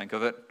way to think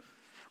of it.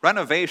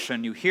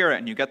 Renovation, you hear it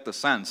and you get the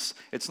sense,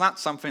 it's not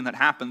something that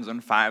happens in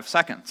 5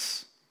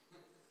 seconds.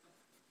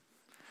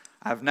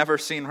 I've never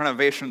seen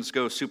renovations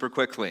go super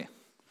quickly.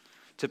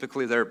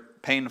 Typically they're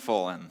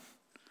painful and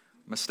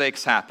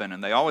mistakes happen,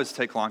 and they always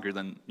take longer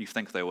than you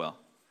think they will.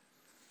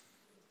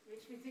 It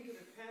makes me think of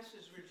the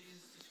passage where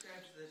Jesus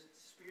describes the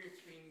spirits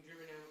being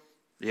driven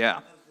out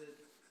of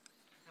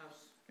the house.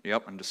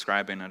 Yep, and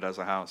describing it as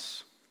a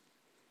house.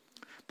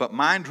 But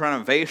mind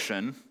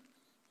renovation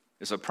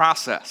is a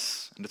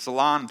process, and it's a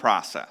long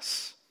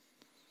process.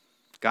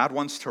 God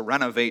wants to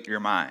renovate your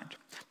mind.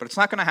 But it's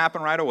not going to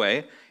happen right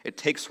away. It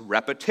takes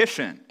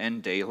repetition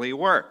and daily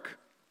work.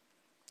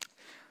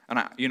 And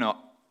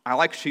I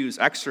like to use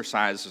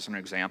exercise as an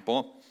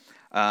example.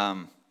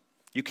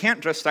 You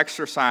can't just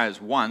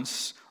exercise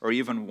once or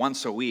even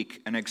once a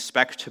week and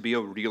expect to be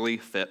a really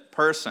fit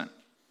person.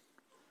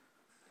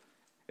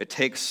 It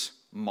takes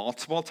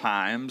multiple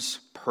times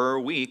per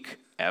week,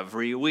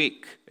 every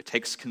week. It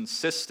takes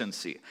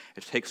consistency.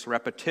 It takes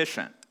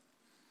repetition.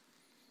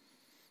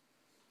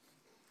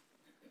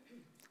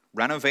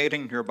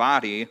 Renovating your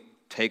body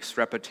takes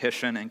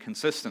repetition and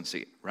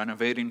consistency.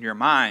 Renovating your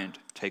mind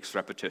takes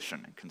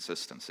repetition and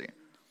consistency.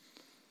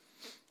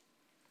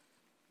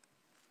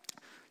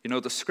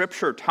 The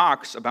Scripture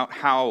talks about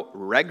how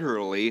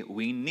regularly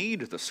we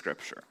need the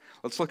Scripture.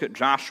 Let's look at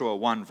Joshua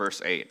 1,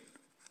 verse 8.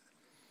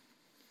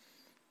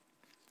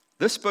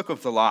 This book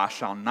of the law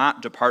shall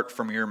not depart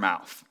from your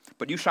mouth,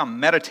 but you shall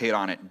meditate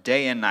on it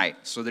day and night,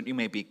 so that you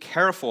may be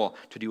careful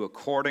to do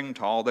according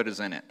to all that is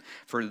in it.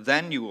 For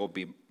then you will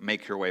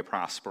make your way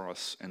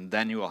prosperous, and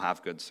then you will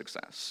have good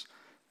success.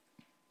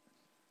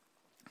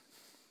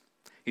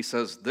 He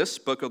says, this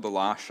book of the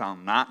law shall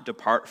not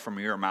depart from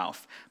your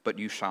mouth, but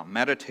you shall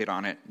meditate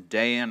on it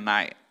day and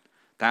night.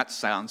 That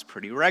sounds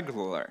pretty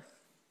regular.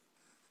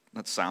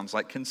 That sounds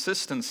like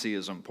consistency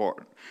is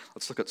important.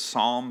 Let's look at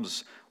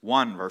Psalms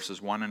 1, verses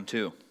 1 and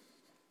 2.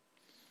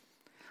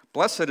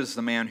 Blessed is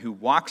the man who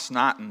walks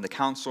not in the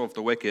counsel of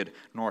the wicked,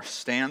 nor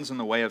stands in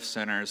the way of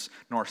sinners,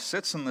 nor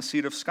sits in the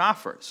seat of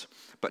scoffers.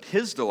 But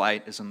his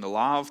delight is in the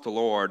law of the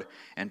Lord,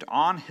 and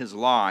on his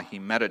law he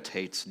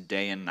meditates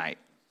day and night.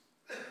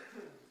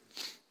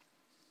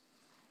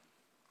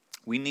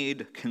 We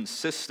need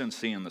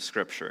consistency in the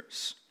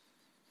Scriptures.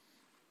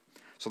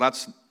 So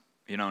that's,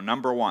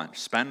 number 1,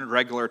 spend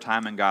regular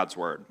time in God's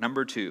Word.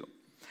 Number 2,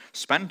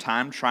 spend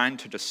time trying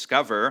to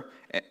discover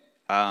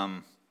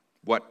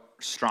what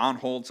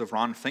strongholds of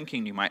wrong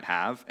thinking you might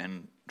have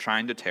and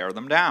trying to tear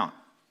them down.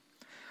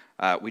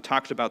 We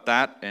talked about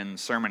that in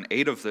Sermon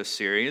 8 of this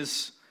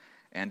series,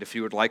 and if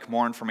you would like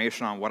more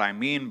information on what I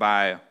mean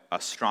by a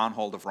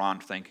stronghold of wrong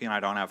thinking, I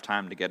don't have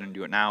time to get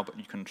into it now, but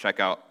you can check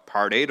out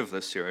part 8 of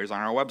this series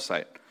on our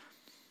website.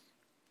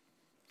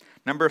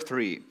 Number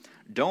 3,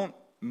 don't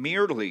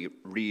merely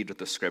read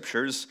the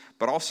Scriptures,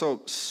 but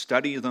also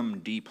study them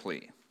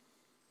deeply.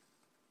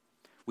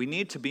 We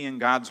need to be in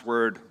God's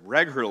Word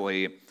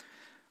regularly,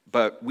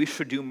 but we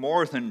should do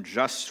more than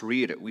just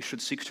read it. We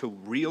should seek to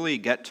really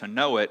get to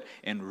know it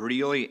and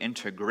really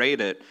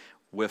integrate it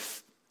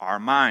with our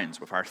minds,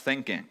 with our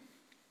thinking.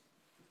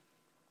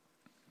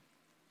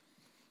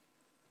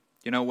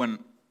 When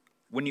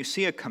when you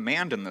see a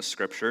command in the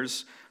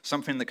scriptures,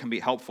 something that can be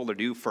helpful to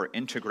do for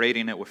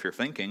integrating it with your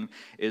thinking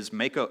is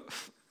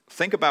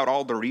think about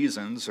all the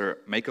reasons, or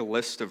make a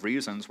list of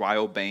reasons why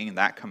obeying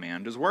that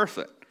command is worth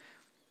it.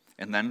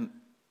 And then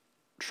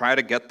try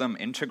to get them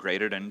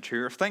integrated into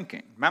your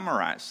thinking.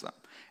 Memorize them.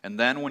 And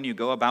then when you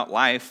go about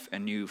life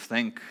and you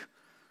think,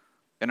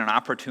 and an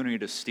opportunity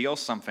to steal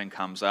something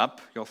comes up,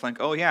 you'll think,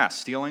 oh yeah,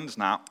 stealing's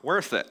not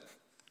worth it.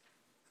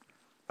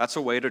 That's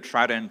a way to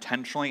try to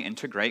intentionally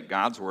integrate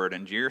God's word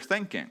into your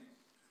thinking.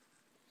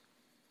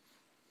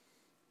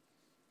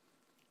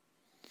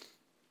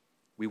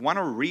 We want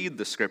to read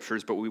the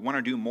scriptures, but we want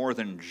to do more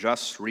than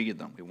just read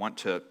them. We want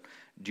to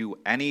do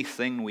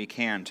anything we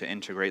can to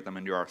integrate them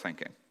into our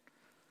thinking.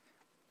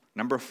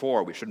 Number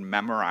 4, we should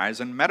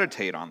memorize and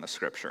meditate on the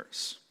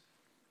scriptures.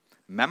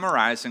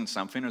 Memorizing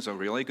something is a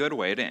really good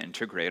way to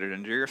integrate it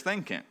into your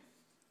thinking.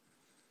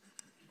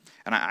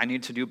 And I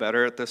need to do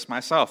better at this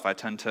myself. I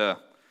tend to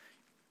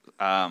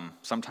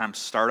sometimes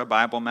start a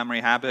Bible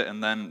memory habit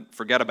and then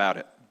forget about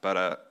it.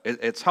 But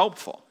it's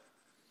helpful.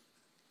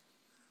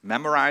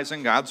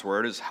 Memorizing God's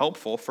word is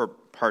helpful for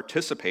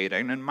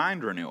participating in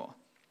mind renewal.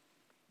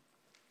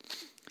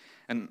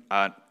 And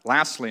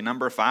lastly,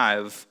 number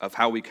 5 of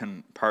how we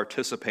can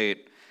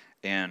participate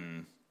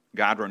in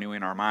God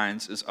renewing our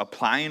minds is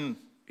applying,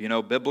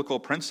 biblical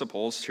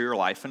principles to your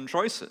life and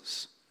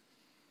choices.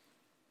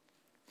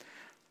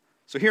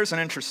 So here's an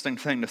interesting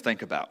thing to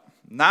think about.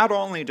 Not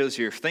only does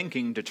your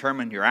thinking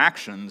determine your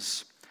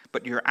actions,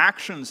 but your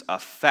actions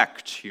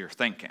affect your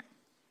thinking.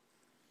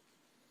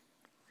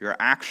 Your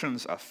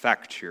actions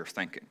affect your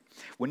thinking.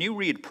 When you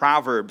read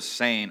Proverbs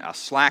saying, a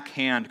slack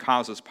hand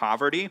causes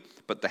poverty,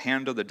 but the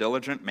hand of the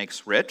diligent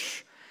makes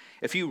rich,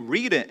 if you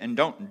read it and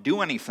don't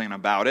do anything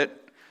about it,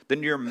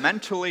 then you're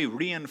mentally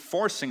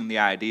reinforcing the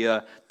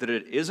idea that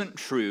it isn't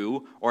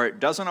true, or it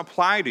doesn't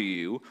apply to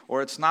you,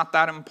 or it's not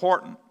that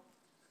important.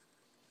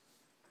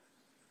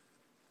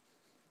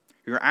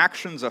 Your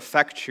actions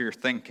affect your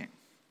thinking.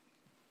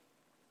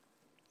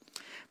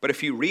 But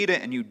if you read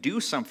it and you do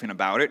something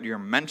about it, you're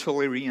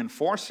mentally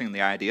reinforcing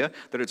the idea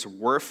that it's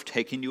worth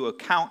taking into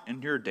account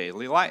in your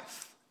daily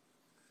life.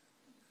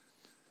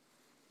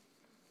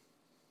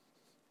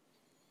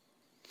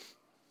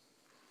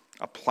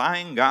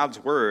 Applying God's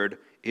word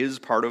is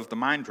part of the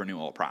mind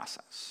renewal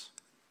process.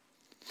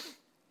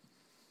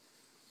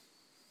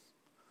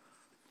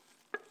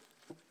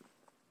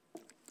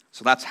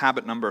 So that's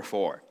habit number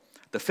 4.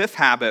 The 5th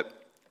habit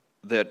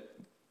that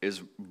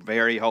is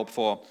very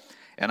helpful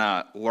in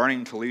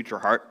learning to lead your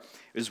heart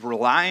is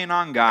relying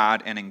on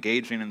God and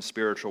engaging in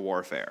spiritual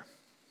warfare.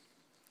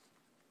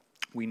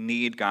 We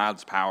need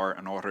God's power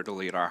in order to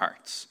lead our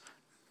hearts.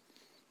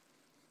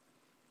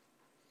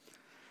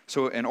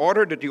 So in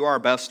order to do our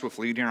best with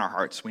leading our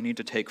hearts, we need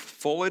to take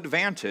full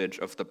advantage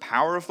of the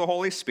power of the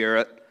Holy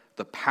Spirit,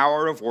 the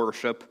power of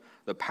worship,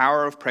 the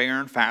power of prayer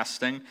and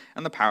fasting,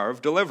 and the power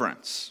of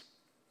deliverance.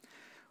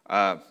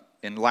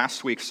 In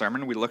last week's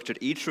sermon, we looked at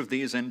each of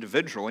these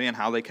individually and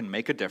how they can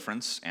make a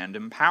difference and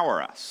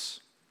empower us.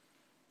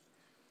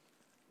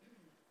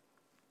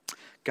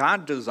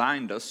 God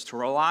designed us to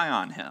rely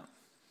on Him.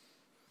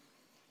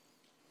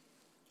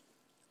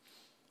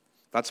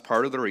 That's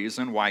part of the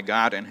reason why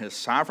God in His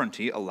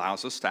sovereignty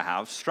allows us to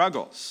have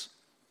struggles.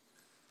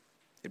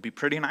 It'd be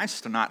pretty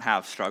nice to not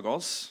have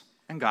struggles,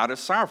 and God is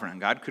sovereign.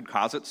 God could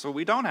cause it so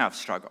we don't have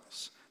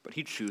struggles, but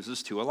He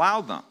chooses to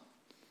allow them.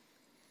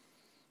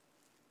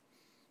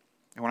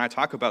 And when I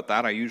talk about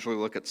that, I usually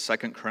look at 2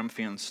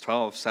 Corinthians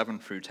 12, 7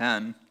 through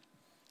 10.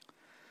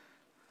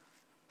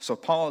 So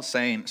Paul is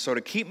saying, so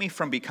to keep me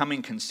from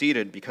becoming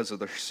conceited because of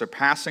the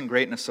surpassing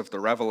greatness of the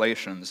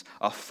revelations,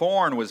 a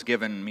thorn was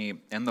given me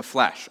in the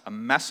flesh, a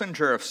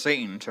messenger of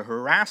Satan to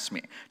harass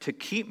me, to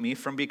keep me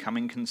from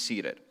becoming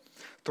conceited.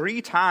 3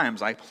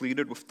 times I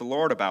pleaded with the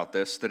Lord about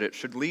this, that it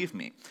should leave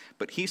me.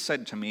 But He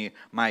said to me,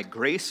 my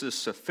grace is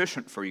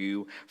sufficient for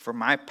you, for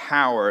my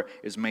power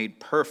is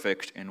made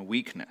perfect in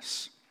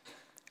weakness.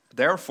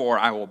 Therefore,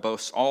 I will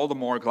boast all the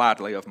more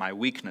gladly of my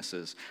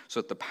weaknesses,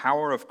 so that the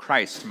power of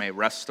Christ may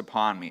rest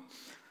upon me.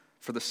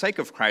 For the sake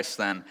of Christ,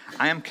 then,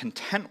 I am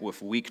content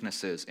with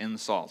weaknesses,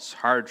 insults,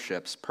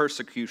 hardships,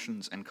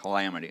 persecutions, and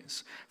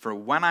calamities. For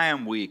when I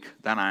am weak,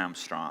 then I am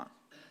strong.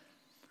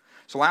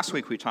 So last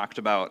week we talked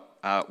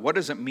about what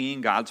does it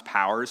mean God's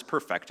power is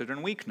perfected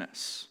in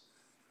weakness?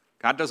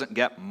 God doesn't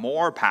get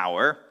more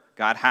power.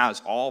 God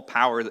has all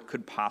power that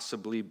could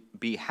possibly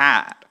be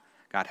had.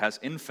 God has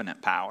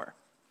infinite power.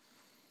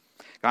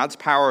 God's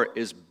power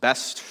is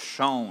best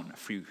shown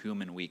through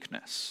human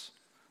weakness.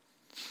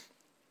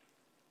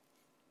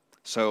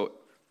 So,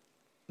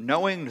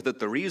 knowing that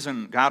the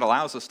reason God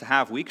allows us to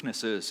have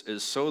weaknesses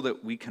is so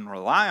that we can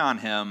rely on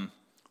Him,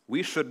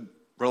 we should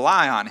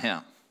rely on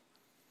Him.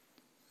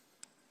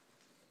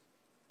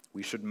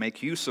 We should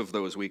make use of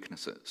those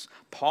weaknesses.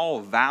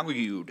 Paul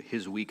valued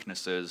his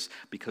weaknesses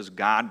because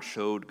God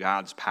showed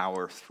God's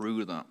power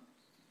through them.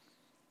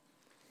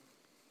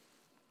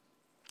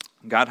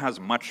 God has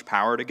much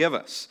power to give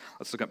us.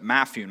 Let's look at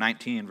Matthew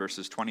 19,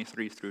 verses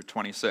 23 through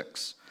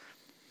 26.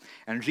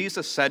 And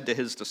Jesus said to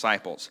his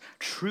disciples,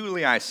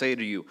 "Truly I say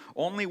to you,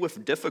 only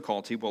with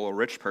difficulty will a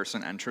rich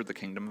person enter the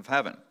kingdom of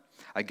heaven.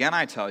 Again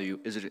I tell you,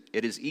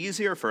 it is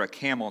easier for a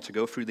camel to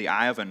go through the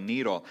eye of a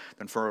needle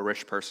than for a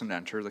rich person to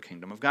enter the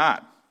kingdom of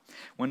God."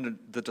 When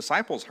the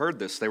disciples heard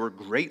this, they were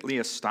greatly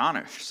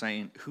astonished,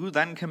 saying, "Who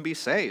then can be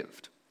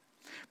saved?"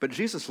 But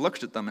Jesus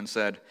looked at them and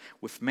said,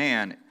 "With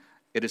man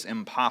it is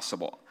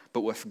impossible,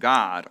 but with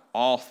God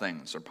all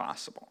things are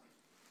possible."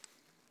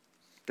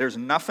 There's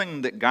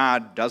nothing that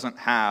God doesn't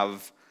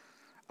have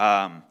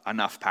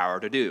enough power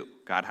to do.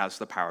 God has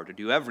the power to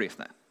do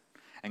everything.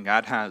 And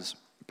God has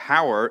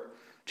power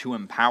to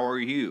empower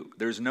you.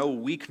 There's no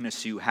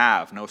weakness you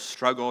have, no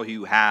struggle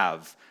you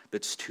have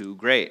that's too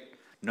great.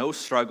 No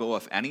struggle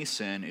of any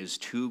sin is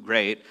too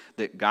great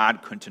that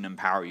God couldn't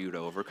empower you to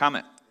overcome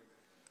it.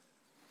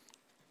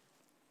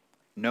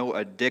 No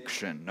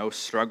addiction, no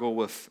struggle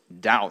with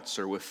doubts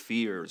or with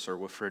fears or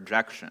with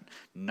rejection.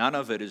 None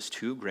of it is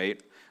too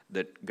great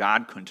that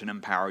God couldn't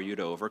empower you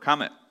to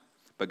overcome it.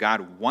 But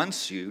God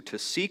wants you to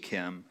seek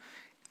him,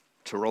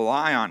 to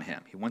rely on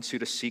him. He wants you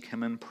to seek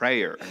him in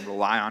prayer and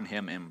rely on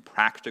him in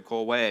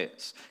practical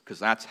ways, because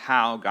that's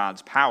how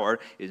God's power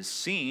is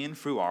seen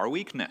through our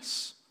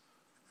weakness.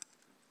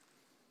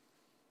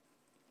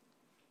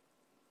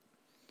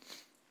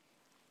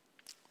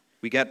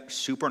 We get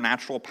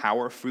supernatural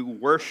power through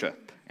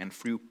worship and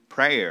through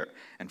prayer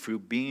and through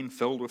being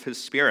filled with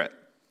his Spirit.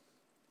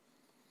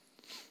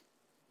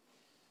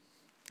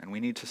 And we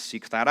need to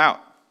seek that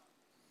out.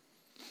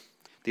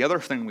 The other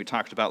thing we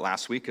talked about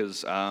last week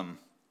is,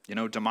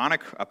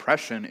 demonic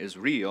oppression is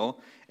real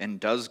and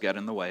does get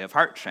in the way of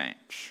heart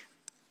change.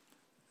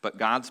 But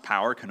God's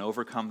power can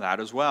overcome that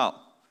as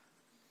well.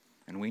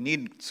 And we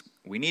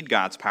need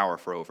God's power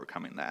for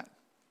overcoming that.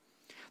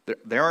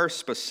 There are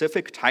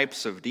specific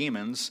types of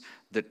demons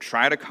that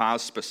try to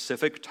cause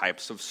specific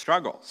types of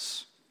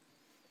struggles.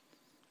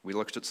 We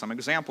looked at some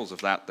examples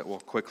of that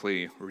we'll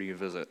quickly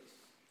revisit.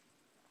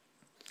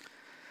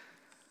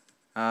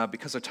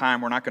 Because of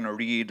time, we're not going to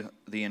read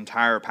the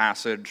entire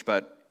passage,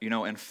 but, in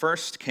 1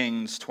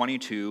 Kings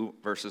 22,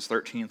 verses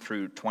 13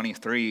 through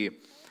 23,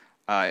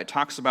 it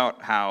talks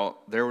about how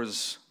there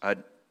was a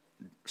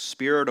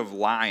spirit of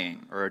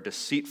lying, or a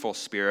deceitful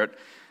spirit,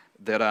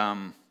 that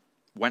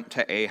went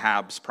to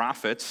Ahab's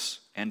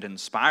prophets and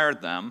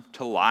inspired them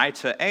to lie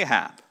to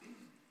Ahab.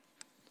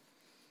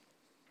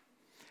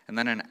 And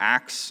then in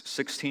Acts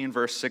 16,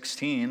 verse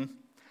 16,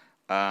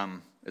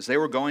 as they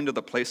were going to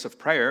the place of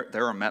prayer, they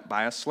were met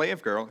by a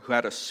slave girl who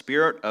had a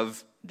spirit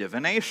of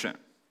divination.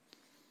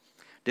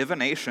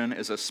 Divination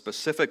is a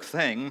specific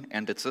thing,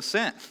 and it's a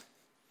sin.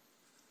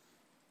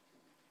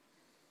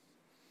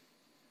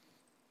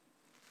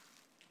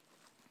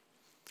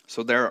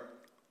 So there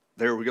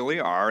really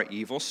are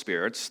evil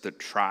spirits that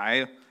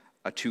try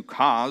to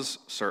cause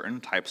certain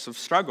types of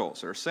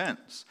struggles or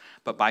sins.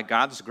 But by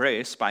God's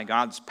grace, by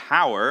God's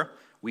power,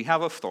 we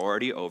have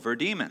authority over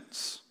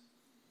demons.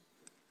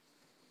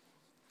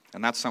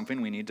 And that's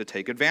something we need to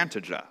take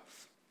advantage of.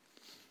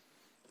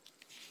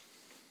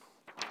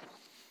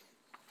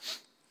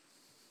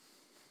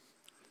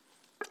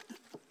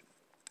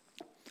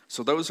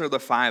 So those are the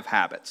 5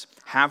 habits.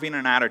 Having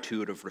an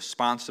attitude of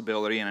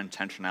responsibility and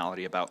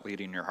intentionality about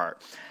leading your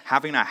heart.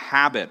 Having a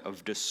habit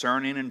of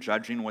discerning and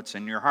judging what's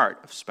in your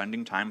heart, of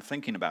spending time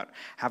thinking about it.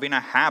 Having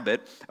a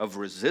habit of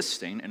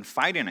resisting and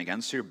fighting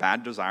against your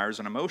bad desires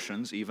and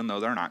emotions, even though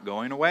they're not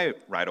going away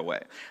right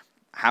away.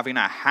 Having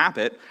a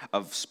habit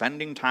of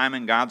spending time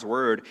in God's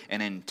Word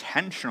and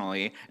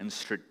intentionally and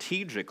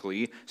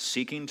strategically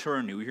seeking to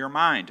renew your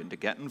mind and to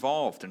get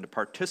involved and to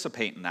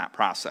participate in that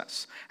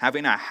process.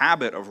 Having a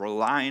habit of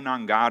relying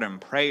on God in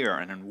prayer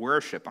and in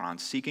worship and on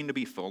seeking to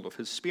be filled with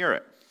His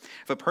Spirit.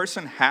 If a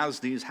person has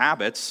these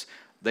habits,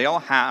 they'll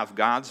have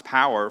God's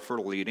power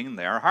for leading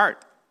their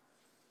heart.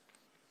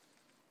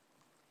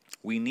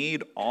 We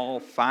need all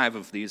 5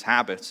 of these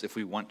habits if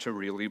we want to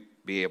really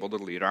be able to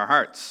lead our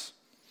hearts.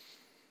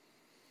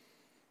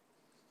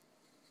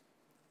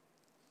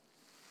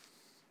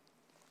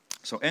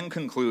 So in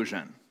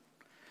conclusion,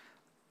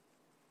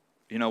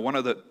 one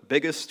of the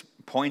biggest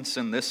points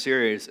in this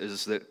series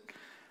is that,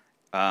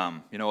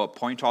 a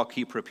point I'll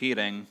keep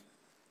repeating,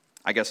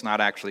 I guess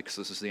not actually because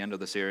this is the end of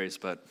the series,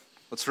 but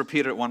let's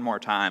repeat it one more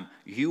time.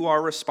 You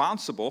are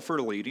responsible for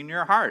leading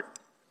your heart.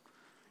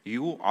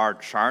 You are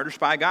charged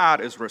by God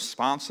as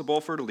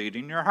responsible for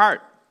leading your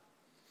heart.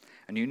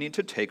 And you need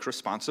to take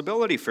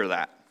responsibility for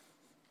that.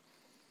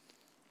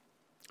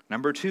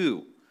 Number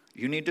 2,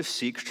 you need to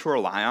seek to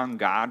rely on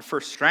God for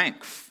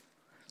strength.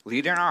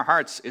 Leading our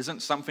hearts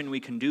isn't something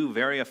we can do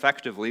very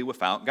effectively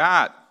without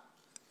God.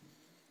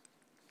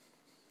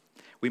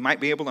 We might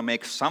be able to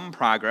make some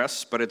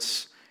progress, but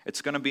it's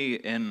going to be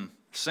in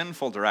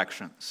sinful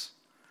directions,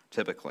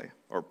 typically,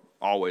 or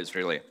always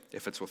really,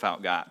 if it's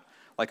without God.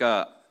 Like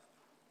a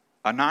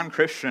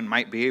non-Christian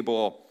might be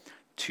able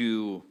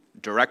to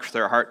direct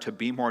their heart to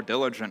be more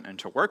diligent and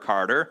to work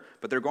harder,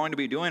 but they're going to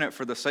be doing it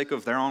for the sake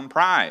of their own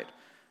pride.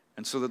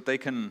 And so that they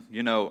can,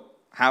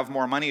 have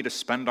more money to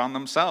spend on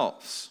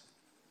themselves.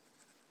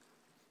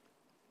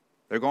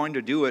 They're going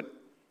to do it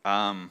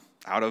out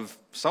of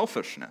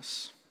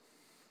selfishness.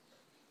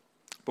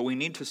 But we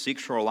need to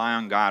seek to rely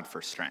on God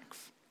for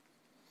strength.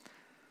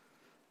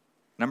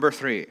 Number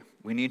 3,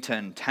 we need to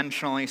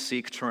intentionally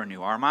seek to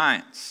renew our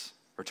minds,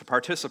 or to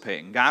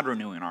participate in God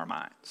renewing our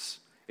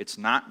minds. It's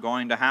not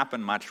going to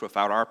happen much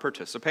without our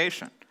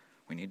participation.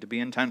 We need to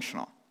be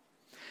intentional.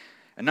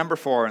 And number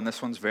 4, and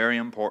this one's very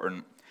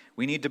important,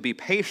 we need to be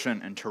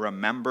patient and to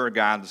remember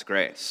God's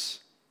grace.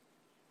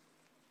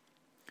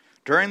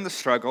 During the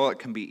struggle, it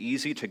can be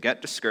easy to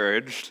get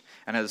discouraged,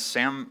 and as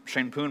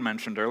Shane Poon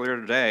mentioned earlier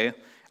today,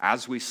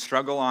 as we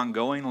struggle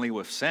ongoingly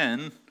with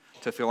sin,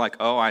 to feel like,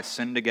 oh, I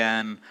sinned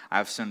again,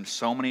 I've sinned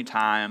so many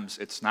times,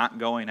 it's not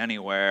going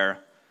anywhere.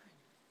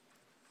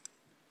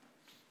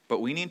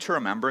 But we need to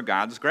remember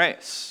God's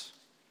grace.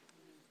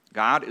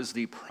 God is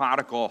the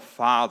prodigal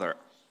father.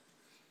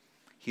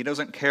 He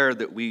doesn't care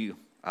that we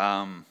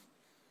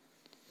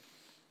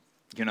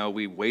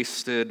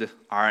wasted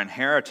our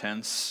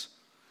inheritance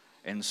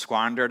and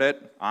squandered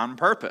it on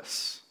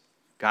purpose.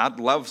 God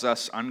loves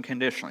us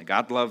unconditionally.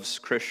 God loves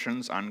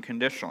Christians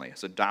unconditionally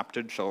as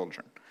adopted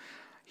children.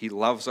 He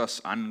loves us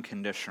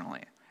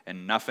unconditionally,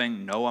 and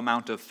no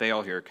amount of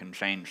failure can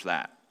change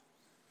that.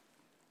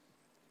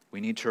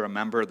 We need to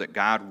remember that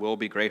God will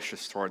be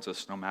gracious towards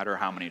us no matter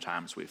how many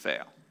times we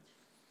fail.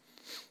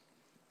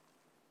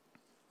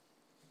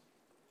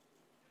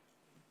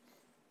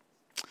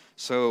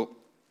 So,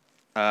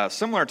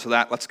 similar to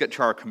that, let's get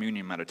to our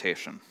communion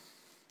meditation.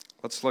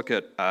 Let's look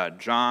at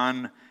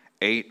John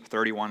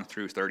 8:31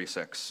 through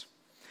 36.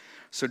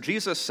 So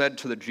Jesus said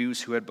to the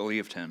Jews who had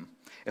believed him,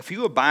 "If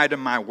you abide in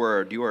my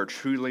word, you are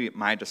truly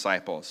my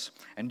disciples,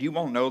 and you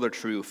will know the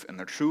truth, and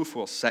the truth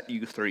will set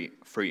you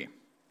free."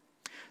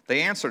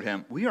 They answered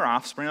him, "We are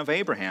offspring of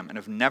Abraham and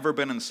have never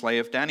been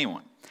enslaved to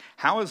anyone.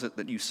 How is it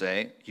that you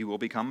say you will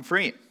become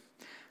free?"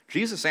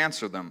 Jesus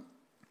answered them,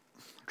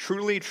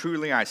 "Truly,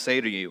 truly, I say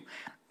to you,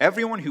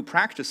 everyone who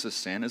practices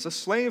sin is a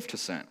slave to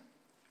sin.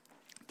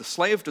 The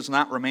slave does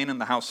not remain in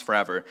the house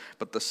forever,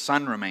 but the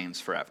Son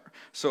remains forever.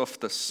 So if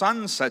the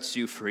Son sets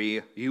you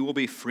free, you will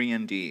be free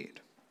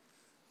indeed."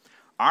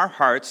 Our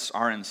hearts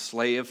are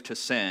enslaved to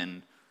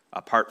sin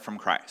apart from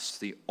Christ.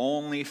 The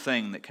only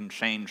thing that can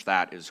change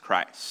that is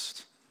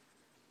Christ.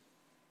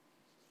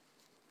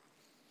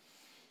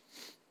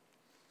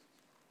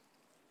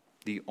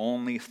 The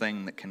only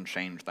thing that can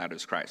change that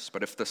is Christ.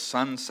 But if the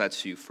Son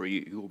sets you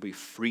free, you will be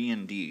free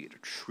indeed,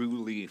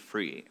 truly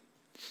free.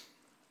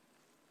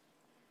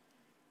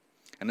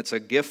 And it's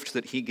a gift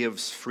that he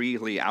gives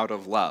freely out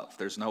of love.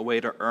 There's no way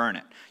to earn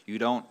it. You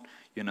don't,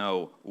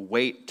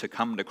 wait to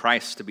come to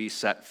Christ to be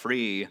set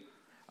free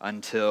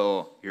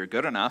until you're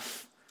good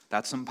enough.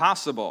 That's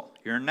impossible.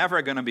 You're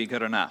never going to be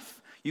good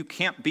enough. You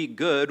can't be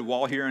good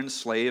while you're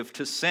enslaved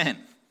to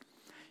sin.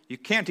 You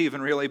can't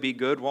even really be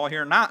good while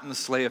you're not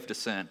enslaved to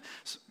sin,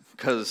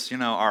 because,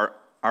 our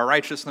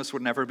righteousness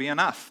would never be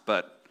enough.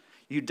 But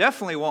you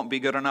definitely won't be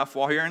good enough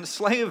while you're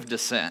enslaved to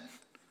sin.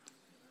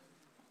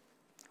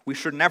 We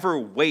should never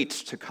wait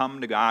to come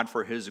to God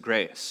for his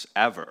grace,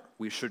 ever.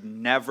 We should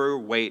never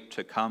wait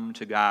to come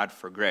to God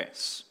for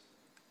grace.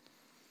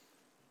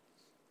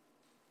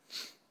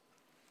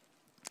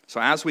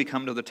 So as we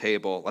come to the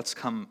table, let's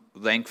come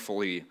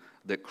thankfully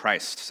that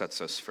Christ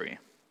sets us free,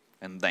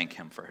 and thank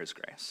him for his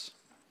grace.